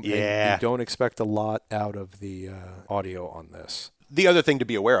room, and you don't expect a lot out of the audio on this. The other thing to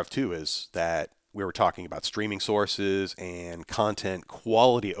be aware of too is that we were talking about streaming sources and content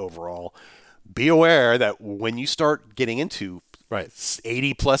quality overall. Be aware that when you start getting into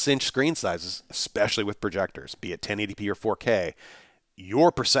 80-plus inch screen sizes, especially with projectors, be it 1080p or 4K,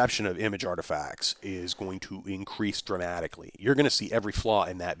 your perception of image artifacts is going to increase dramatically. You're going to see every flaw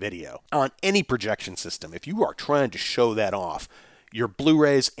in that video. On any projection system, if you are trying to show that off, your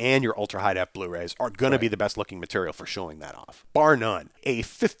Blu-rays and your ultra-high def Blu-rays are going to be the best looking material for showing that off, bar none. A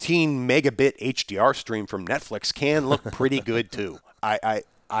 15 megabit HDR stream from Netflix can look pretty good too. I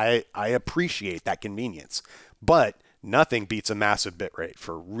appreciate that convenience, but nothing beats a massive bit rate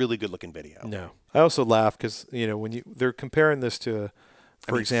for really good looking video. No, I also laugh because when they're comparing this to,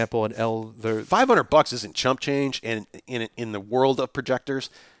 for example, an $500 isn't chump change, and in the world of projectors,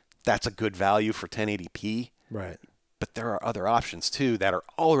 that's a good value for 1080p. Right. But there are other options too that are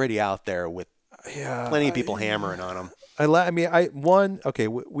already out there with plenty of people hammering on them.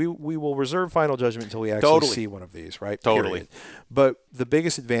 We will reserve final judgment until we actually see one of these, right? Totally. Period. But the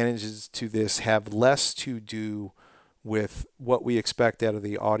biggest advantages to this have less to do with what we expect out of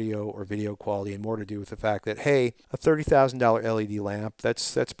the audio or video quality and more to do with the fact that, hey, a $30,000 LED lamp,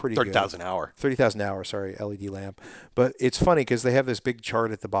 that's pretty good. 30,000 hour. 30,000 hour, sorry, LED lamp. But it's funny because they have this big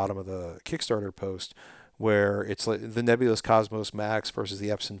chart at the bottom of the Kickstarter post where it's like the Nebulous Cosmos Max versus the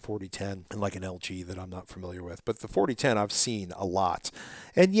Epson 4010 and like an LG that I'm not familiar with. But the 4010 I've seen a lot.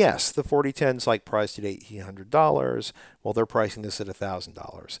 And yes, the 4010's like priced at $1,800. Well, they're pricing this at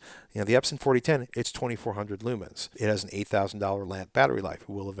 $1,000. The Epson 4010, it's 2,400 lumens. It has an $8,000 lamp battery life.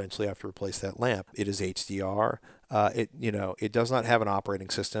 We will eventually have to replace that lamp. It is HDR. It does not have an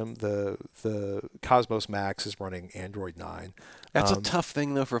operating system. The Cosmos Max is running Android 9. That's a tough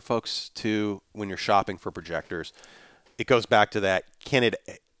thing though for folks to, when you're shopping for projectors. It goes back to that.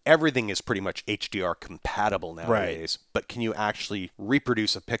 Everything is pretty much HDR compatible nowadays, but can you actually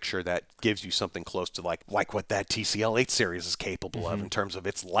reproduce a picture that gives you something close to like what that TCL 8 series is capable of in terms of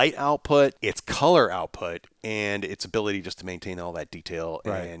its light output, its color output, and its ability just to maintain all that detail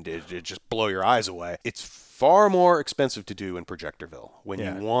and it just blow your eyes away. It's far more expensive to do in Projectorville when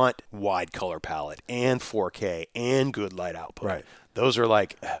you want wide color palette and 4K and good light output. Right. Those are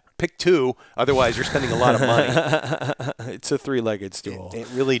like, pick two, otherwise you're spending a lot of money. It's a three-legged stool. It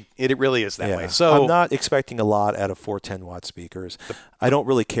really is that way. So I'm not expecting a lot out of 410-watt speakers. I don't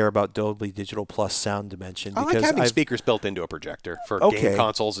really care about Dolby Digital Plus sound dimension. I because like having speakers built into a projector for game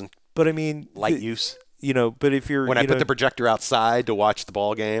consoles and light use. But if you're... When I put the projector outside to watch the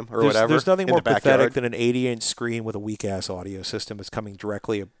ball game or whatever, there's nothing more pathetic than an 80-inch screen with a weak-ass audio system that's coming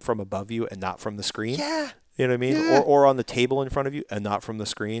directly from above you and not from the screen. Yeah. You know what I mean? Yeah. Or on the table in front of you and not from the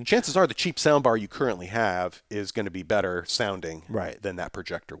screen. Chances are the cheap soundbar you currently have is going to be better sounding than that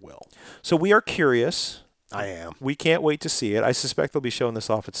projector will. So we are curious. I am. We can't wait to see it. I suspect they'll be showing this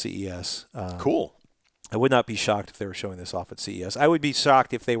off at CES. Cool. I would not be shocked if they were showing this off at CES. I would be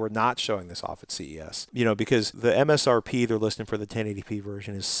shocked if they were not showing this off at CES. Because the MSRP they're listing for the 1080p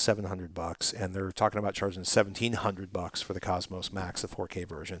version is $700, and they're talking about charging $1,700 for the Cosmos Max, the 4K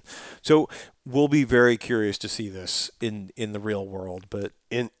version. So we'll be very curious to see this in the real world. But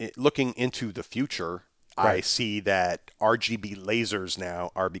looking into the future, I see that RGB lasers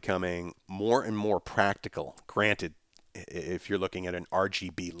now are becoming more and more practical. Granted, if you're looking at an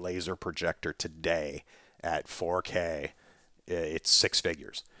RGB laser projector today at 4K, it's six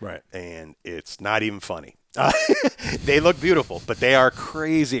figures. Right. And it's not even funny. They look beautiful, but they are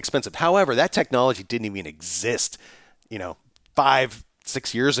crazy expensive. However, that technology didn't even exist,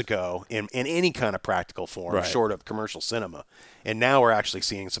 5-6 years ago in any kind of practical form, short of commercial cinema. And now we're actually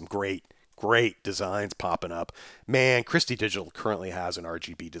seeing some great designs popping up. Man, Christie Digital currently has an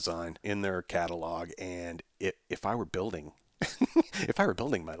RGB design in their catalog, and if I were building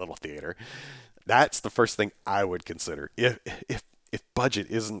my little theater, that's the first thing I would consider. If budget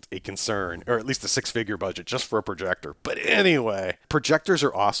isn't a concern, or at least a six-figure budget just for a projector. But anyway, projectors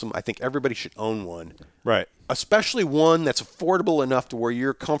are awesome. I think everybody should own one. Right. Especially one that's affordable enough to where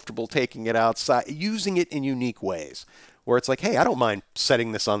you're comfortable taking it outside, using it in unique ways. Where it's like, hey, I don't mind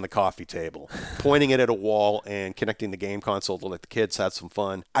setting this on the coffee table, pointing it at a wall and connecting the game console to let the kids have some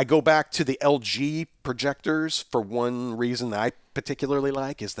fun. I go back to the LG projectors for one reason that I particularly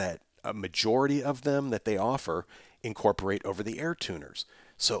like is that a majority of them that they offer incorporate over-the-air tuners.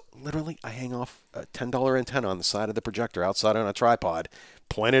 So literally, I hang off a $10 antenna on the side of the projector outside on a tripod,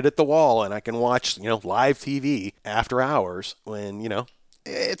 point it at the wall, and I can watch, live TV after hours when,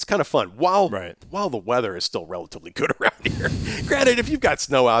 it's kind of fun while the weather is still relatively good around here. Granted, if you've got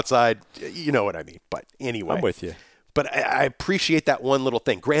snow outside, you know what I mean. But anyway, I'm with you. But I appreciate that one little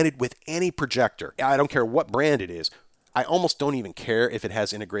thing. Granted, with any projector, I don't care what brand it is. I almost don't even care if it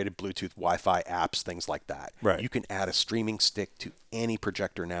has integrated Bluetooth, Wi-Fi apps, things like that. Right. You can add a streaming stick to any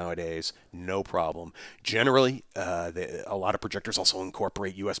projector nowadays, no problem. Generally, a lot of projectors also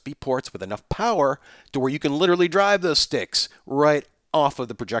incorporate USB ports with enough power to where you can literally drive those sticks right off of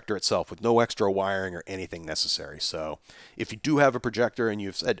the projector itself with no extra wiring or anything necessary. So if you do have a projector and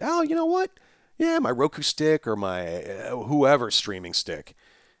you've said, oh, you know what? my Roku stick or my whoever streaming stick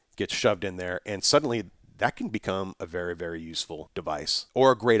gets shoved in there, and suddenly that can become a very, very useful device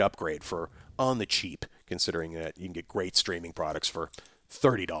or a great upgrade for on the cheap, considering that you can get great streaming products for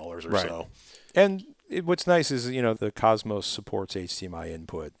 $30 or so. And what's nice is, the Cosmos supports HDMI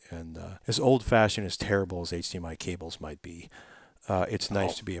input, and as old-fashioned, as terrible as HDMI cables might be, it's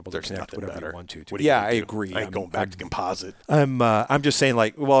nice to be able to connect whatever you want to. I agree. I ain't going back to composite. I'm just saying,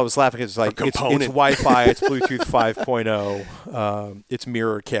 I was laughing. It's like it's Wi-Fi, it's Bluetooth 5.0, it's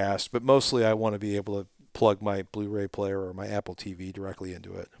Mirrorcast, but mostly I want to be able to plug my Blu-ray player or my Apple TV directly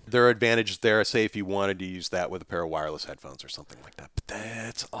into it. There are advantages there, say if you wanted to use that with a pair of wireless headphones or something like that. But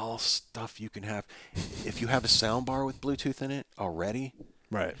that's all stuff you can have. If you have a soundbar with Bluetooth in it already,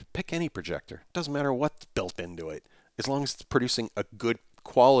 right? Pick any projector. Doesn't matter what's built into it. As long as it's producing a good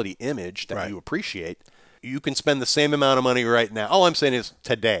quality image that you appreciate, you can spend the same amount of money right now. All I'm saying is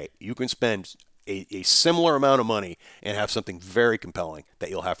today, you can spend a similar amount of money and have something very compelling that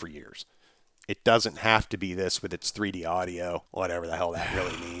you'll have for years. It doesn't have to be this with its 3D audio, whatever the hell that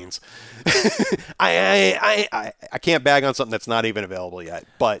really means. I can't bag on something that's not even available yet,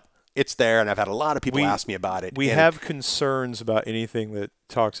 but it's there, and I've had a lot of people ask me about it. We have concerns about anything that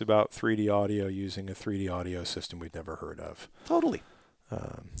talks about 3D audio using a 3D audio system we've never heard of. Totally.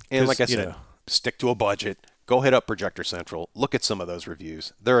 And like I said, stick to a budget. Go hit up Projector Central. Look at some of those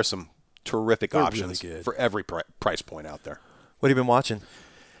reviews. There are some terrific options for every price point out there. What have you been watching?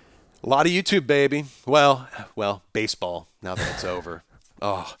 A lot of YouTube, baby. Well, baseball, now that it's over.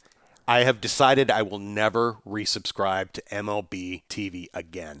 Oh, I have decided I will never resubscribe to MLB TV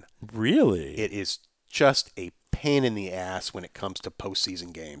again. Really? It is just a pain in the ass when it comes to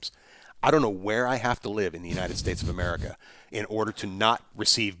postseason games. I don't know where I have to live in the United States of America in order to not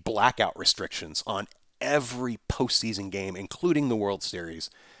receive blackout restrictions on every postseason game, including the World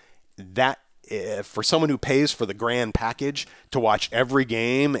Series. That for someone who pays for the grand package to watch every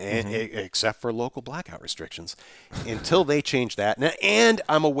game, except for local blackout restrictions, until they change that. And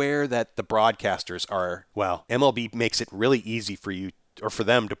I'm aware that the broadcasters MLB makes it really easy for you or for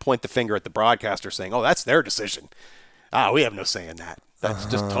them to point the finger at the broadcaster saying, oh, that's their decision. We have no say in that. That's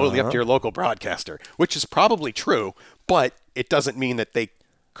just totally up to your local broadcaster, which is probably true, but it doesn't mean that they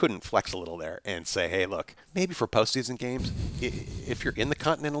couldn't flex a little there and say, hey, look, maybe for postseason games, if you're in the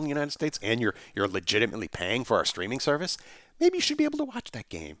continental United States and you're legitimately paying for our streaming service, maybe you should be able to watch that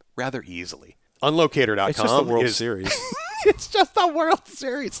game rather easily. Unlocator.com. It's just the World Series. It's just the World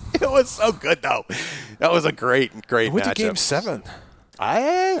Series. It was so good, though. That was a great matchup. Went to Game 7.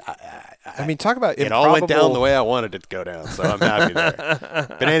 I mean, talk about it all went down the way I wanted it to go down, so I'm happy there.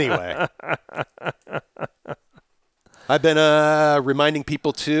 But anyway, I've been reminding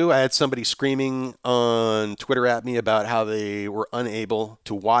people, too. I had somebody screaming on Twitter at me about how they were unable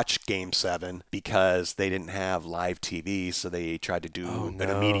to watch Game 7 because they didn't have live TV, so they tried to do an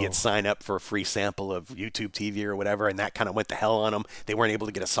immediate sign-up for a free sample of YouTube TV or whatever, and that kind of went to hell on them. They weren't able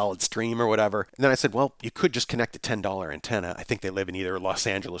to get a solid stream or whatever. And then I said, well, you could just connect a $10 antenna. I think they live in either Los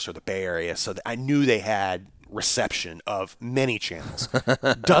Angeles or the Bay Area, so I knew they had reception of many channels,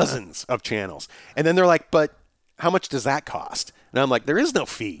 dozens of channels. And then they're like, but how much does that cost? And I'm like, there is no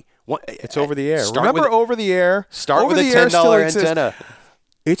fee. It's over the air. Remember over the air? Start with a $10 antenna.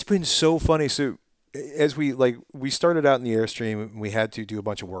 It's been so funny. So as we started out in the Airstream, we had to do a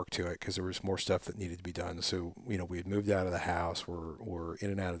bunch of work to it because there was more stuff that needed to be done. So, we had moved out of the house. We're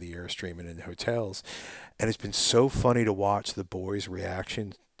in and out of the Airstream and in hotels. And it's been so funny to watch the boys'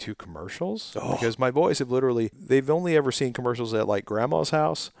 reaction to commercials because my boys they've only ever seen commercials at like grandma's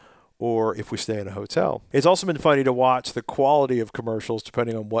house or if we stay in a hotel. It's also been funny to watch the quality of commercials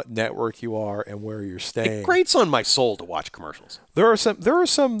depending on what network you are and where you're staying. It grates on my soul to watch commercials. There are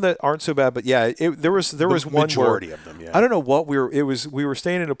some that aren't so bad, but yeah, there was one majority of them. Yeah, I don't know what we were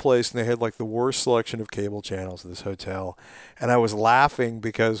staying in a place and they had like the worst selection of cable channels in this hotel, and I was laughing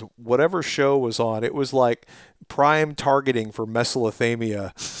because whatever show was on, it was like prime targeting for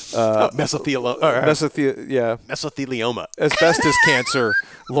mesothelioma. Mesothelioma. Asbestos cancer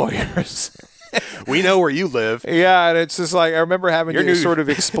lawyers. We know where you live. Yeah, and it's just like I remember having to sort of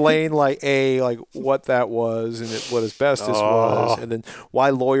explain like what that was and what asbestos was, and then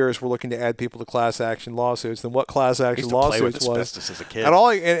why lawyers were looking to add people to class action lawsuits, and what class action lawsuits was. Asbestos as a kid.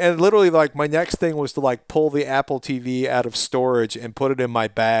 And literally like my next thing was to like pull the Apple TV out of storage and put it in my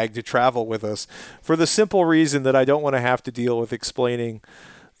bag to travel with us, for the simple reason that I don't want to have to deal with explaining.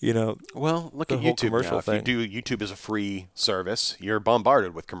 Well, look at YouTube now. If you do YouTube as a free service, you're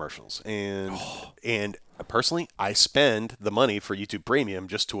bombarded with commercials. And personally, I spend the money for YouTube Premium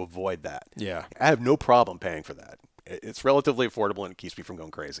just to avoid that. Yeah. I have no problem paying for that. It's relatively affordable and it keeps me from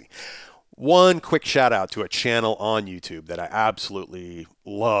going crazy. One quick shout out to a channel on YouTube that I absolutely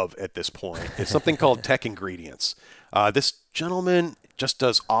love at this point. It's something called Tech Ingredients. This gentleman just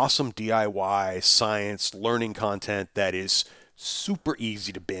does awesome DIY science learning content that is super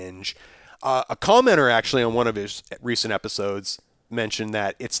easy to binge. A commenter actually on one of his recent episodes mentioned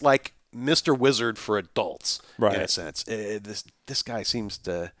that it's like Mr. Wizard for adults, in a sense. This guy seems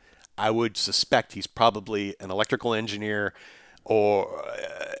to, I would suspect he's probably an electrical engineer or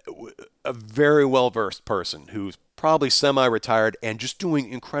a very well-versed person who's probably semi-retired and just doing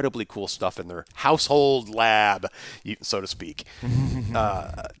incredibly cool stuff in their household lab, so to speak.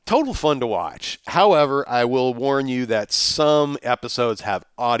 Total fun to watch. However, I will warn you that some episodes have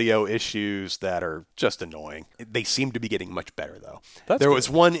audio issues that are just annoying. They seem to be getting much better, though. There was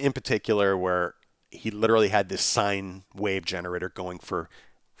one in particular where he literally had this sine wave generator going for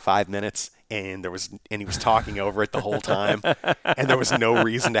 5 minutes, and he was talking over it the whole time, and there was no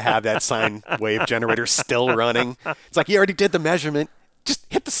reason to have that sine wave generator still running. It's like he already did the measurement. Just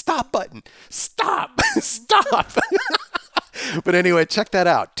hit the stop button. Stop. Stop. But anyway, check that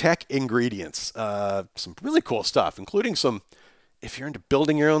out. Tech Ingredients. Some really cool stuff, including some, if you're into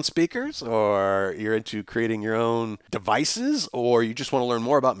building your own speakers, or you're into creating your own devices, or you just want to learn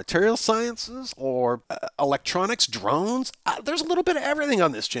more about material sciences or electronics, drones, there's a little bit of everything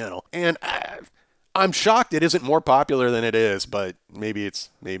on this channel. And I'm shocked it isn't more popular than it is, but maybe it's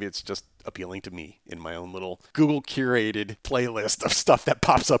just appealing to me in my own little Google curated playlist of stuff that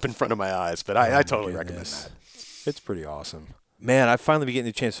pops up in front of my eyes. But I totally recommend that. It's pretty awesome. Man, I've finally been getting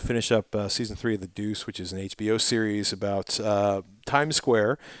a chance to finish up season 3 of The Deuce, which is an HBO series about Times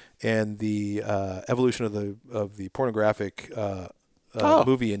Square and the evolution of the pornographic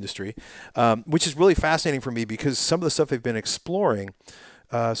movie industry, which is really fascinating for me because some of the stuff they've been exploring.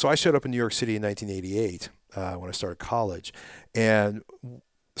 So I showed up in New York City in 1988 when I started college, and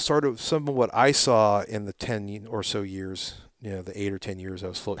sort of some of what I saw in the 10 or so years, the 8 or 10 years I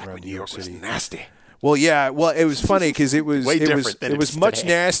was floating around New York City. Was nasty. Well, yeah. Well, it was funny because it was much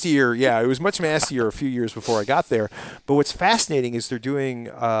today. nastier. Yeah, it was much nastier a few years before I got there. But what's fascinating is they're doing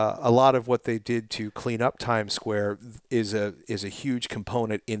a lot of what they did to clean up Times Square is a huge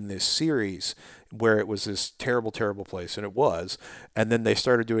component in this series, where it was this terrible, terrible place, and it was. And then they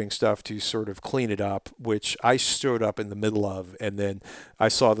started doing stuff to sort of clean it up, which I showed up in the middle of, and then I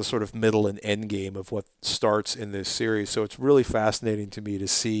saw the sort of middle and end game of what starts in this series. So it's really fascinating to me to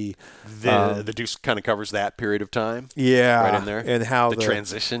see the Deuce kind of covers that period of time. Yeah, right in there, and how the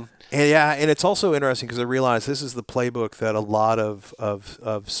transition. And it's also interesting because I realized this is the playbook that a lot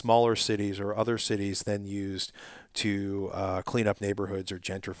of smaller cities or other cities then used to clean up neighborhoods or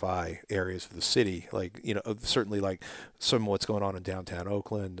gentrify areas of the city. Like, certainly like some of what's going on in downtown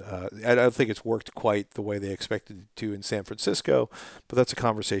Oakland. I don't think it's worked quite the way they expected it to in San Francisco, but that's a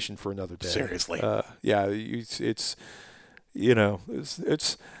conversation for another day. Seriously. Yeah, it's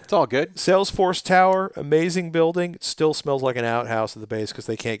all good. Salesforce Tower, amazing building. It still smells like an outhouse at the base because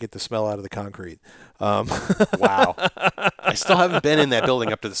they can't get the smell out of the concrete. Wow. I still haven't been in that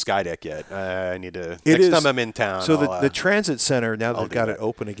building up to the sky deck yet. I need to. Next time I'm in town. So the transit center, now they've got it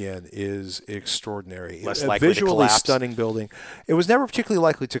open again, is extraordinary. Less likely to visually collapse. Stunning building. It was never particularly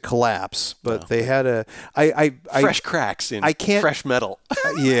likely to collapse, but they had fresh cracks in fresh metal.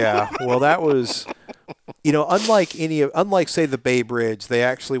 Yeah. Well, that was. Unlike say the Bay Bridge, they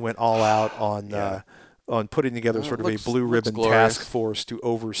actually went all out on putting together sort of a blue ribbon task force to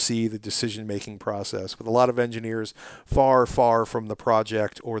oversee the decision-making process, with a lot of engineers far, far from the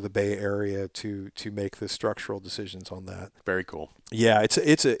project or the Bay Area to make the structural decisions on that. Very cool. Yeah, it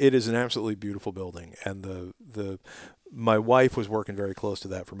is an absolutely beautiful building, and my wife was working very close to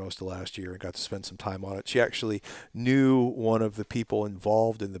that for most of last year and got to spend some time on it. She actually knew one of the people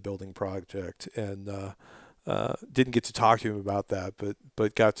involved in the building project and didn't get to talk to him about that,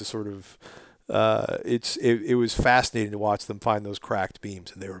 but got to sort of it was fascinating to watch them find those cracked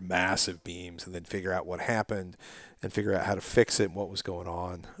beams, and they were massive beams, and then figure out what happened and figure out how to fix it and what was going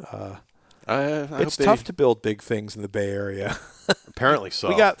on. It's tough to build big things in the Bay Area. Apparently so.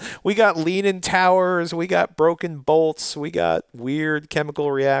 We got leaning towers, we got broken bolts, we got weird chemical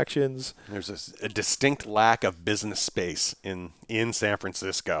reactions. There's a distinct lack of business space in San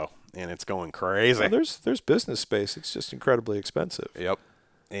Francisco, and it's going crazy. Well, there's business space. It's just incredibly expensive. Yep.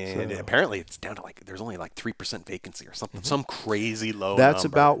 And apparently it's down to there's only 3% vacancy or something, some crazy low That's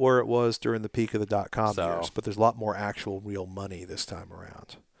number. about where it was during the peak of the .com years, but there's a lot more actual real money this time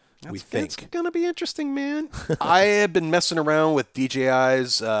around. We think. It's going to be interesting, man. I have been messing around with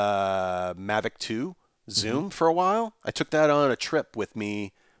DJI's Mavic 2 Zoom for a while. I took that on a trip with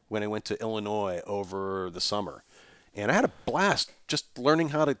me when I went to Illinois over the summer. And I had a blast just learning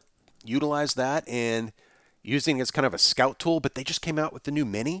how to utilize that and using it as kind of a scout tool, but they just came out with the new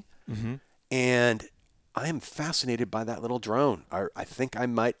Mini. And I am fascinated by that little drone. I think I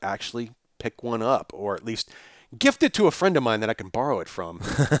might actually pick one up, or at least gift it to a friend of mine that I can borrow it from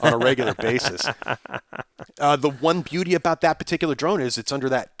on a regular basis. The one beauty about that particular drone is it's under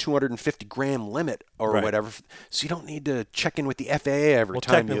that 250 gram limit or whatever, so you don't need to check in with the FAA every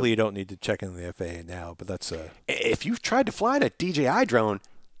time. Well, technically you don't need to check in with the FAA now, but that's if you've tried to fly a DJI drone,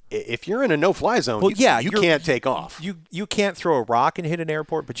 if you're in a no-fly zone, you can't take off. You can't throw a rock and hit an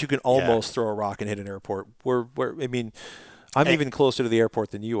airport, but you can almost throw a rock and hit an airport. I mean, I'm even closer to the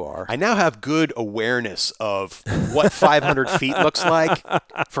airport than you are. I now have good awareness of what 500 feet looks like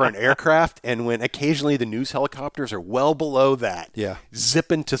for an aircraft, and when occasionally the news helicopters are well below that,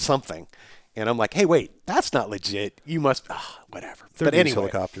 zipping to something. And I'm like, hey, wait, that's not legit. You must, whatever. They're news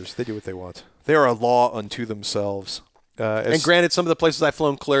helicopters. They do what they want. They are a law unto themselves. And granted, some of the places I've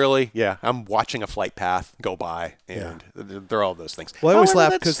flown, clearly, I'm watching a flight path go by, and they're all those things. Well, I always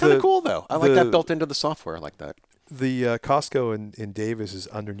laugh because that's kind of cool, though. I like that built into the software. I like that. The Costco in Davis is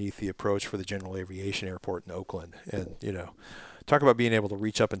underneath the approach for the General Aviation Airport in Oakland. And, talk about being able to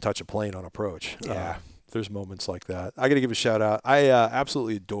reach up and touch a plane on approach. Yeah. There's moments like that. I got to give a shout out. I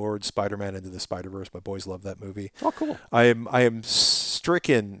absolutely adored Spider-Man Into the Spider-Verse. My boys love that movie. Oh, cool. I am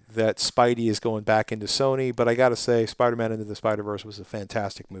stricken that Spidey is going back into Sony, but I got to say Spider-Man Into the Spider-Verse was a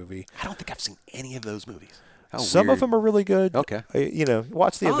fantastic movie. I don't think I've seen any of those movies. Some of them are really good. Okay.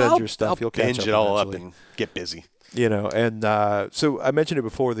 Watch the Avengers stuff. You'll catch binge up it all eventually. up and get busy. So I mentioned it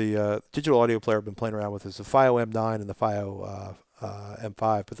before, the digital audio player I've been playing around with is the FiO M9 and the FiO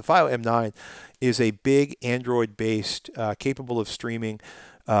M5. But the FiO M9 is a big Android-based, capable of streaming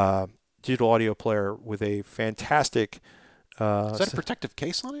digital audio player with a fantastic... is that a protective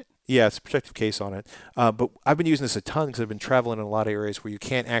case on it? Yeah, it's a protective case on it. But I've been using this a ton because I've been traveling in a lot of areas where you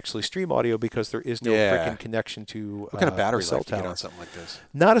can't actually stream audio because there is no freaking connection to what kind of battery cell life do you tower. get on something like this?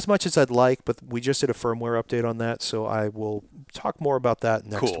 Not as much as I'd like, but we just did a firmware update on that, so I will talk more about that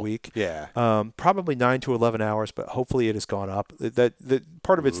next week. Yeah. Probably 9 to 11 hours, but hopefully it has gone up. That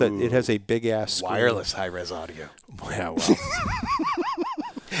part of it's that it has a big ass screen. Wireless high-res audio. Yeah, well.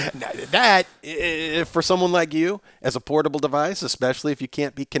 That, for someone like you, as a portable device, especially if you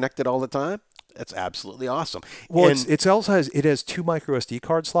can't be connected all the time, that's absolutely awesome. Well, it has 2 micro SD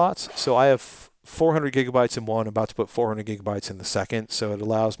card slots, so I have 400 gigabytes in one, about to put 400 gigabytes in the second, so it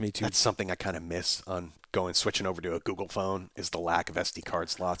allows me to... That's something I kind of miss on switching over to a Google phone, is the lack of SD card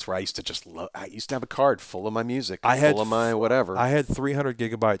slots, where I used to I used to have a card full of my music, full of my whatever. I had 300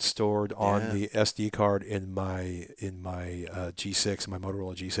 gigabytes stored on the SD card in my G6, my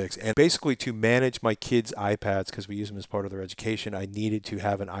Motorola G6, and basically to manage my kids' iPads, because we use them as part of their education, I needed to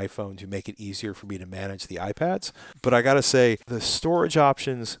have an iPhone to make it easier for me to manage the iPads. But I gotta say, the storage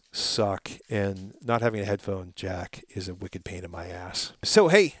options suck, and not having a headphone jack is a wicked pain in my ass. So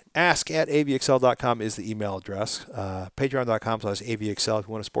hey, ask@avxl.com is the email address. Patreon.com/avxl. If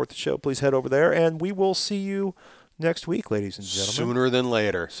you want to support the show, please head over there, and we will see you next week, ladies and gentlemen. Sooner than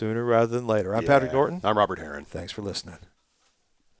later. Sooner rather than later. I'm Patrick Norton. I'm Robert Heron. Thanks for listening.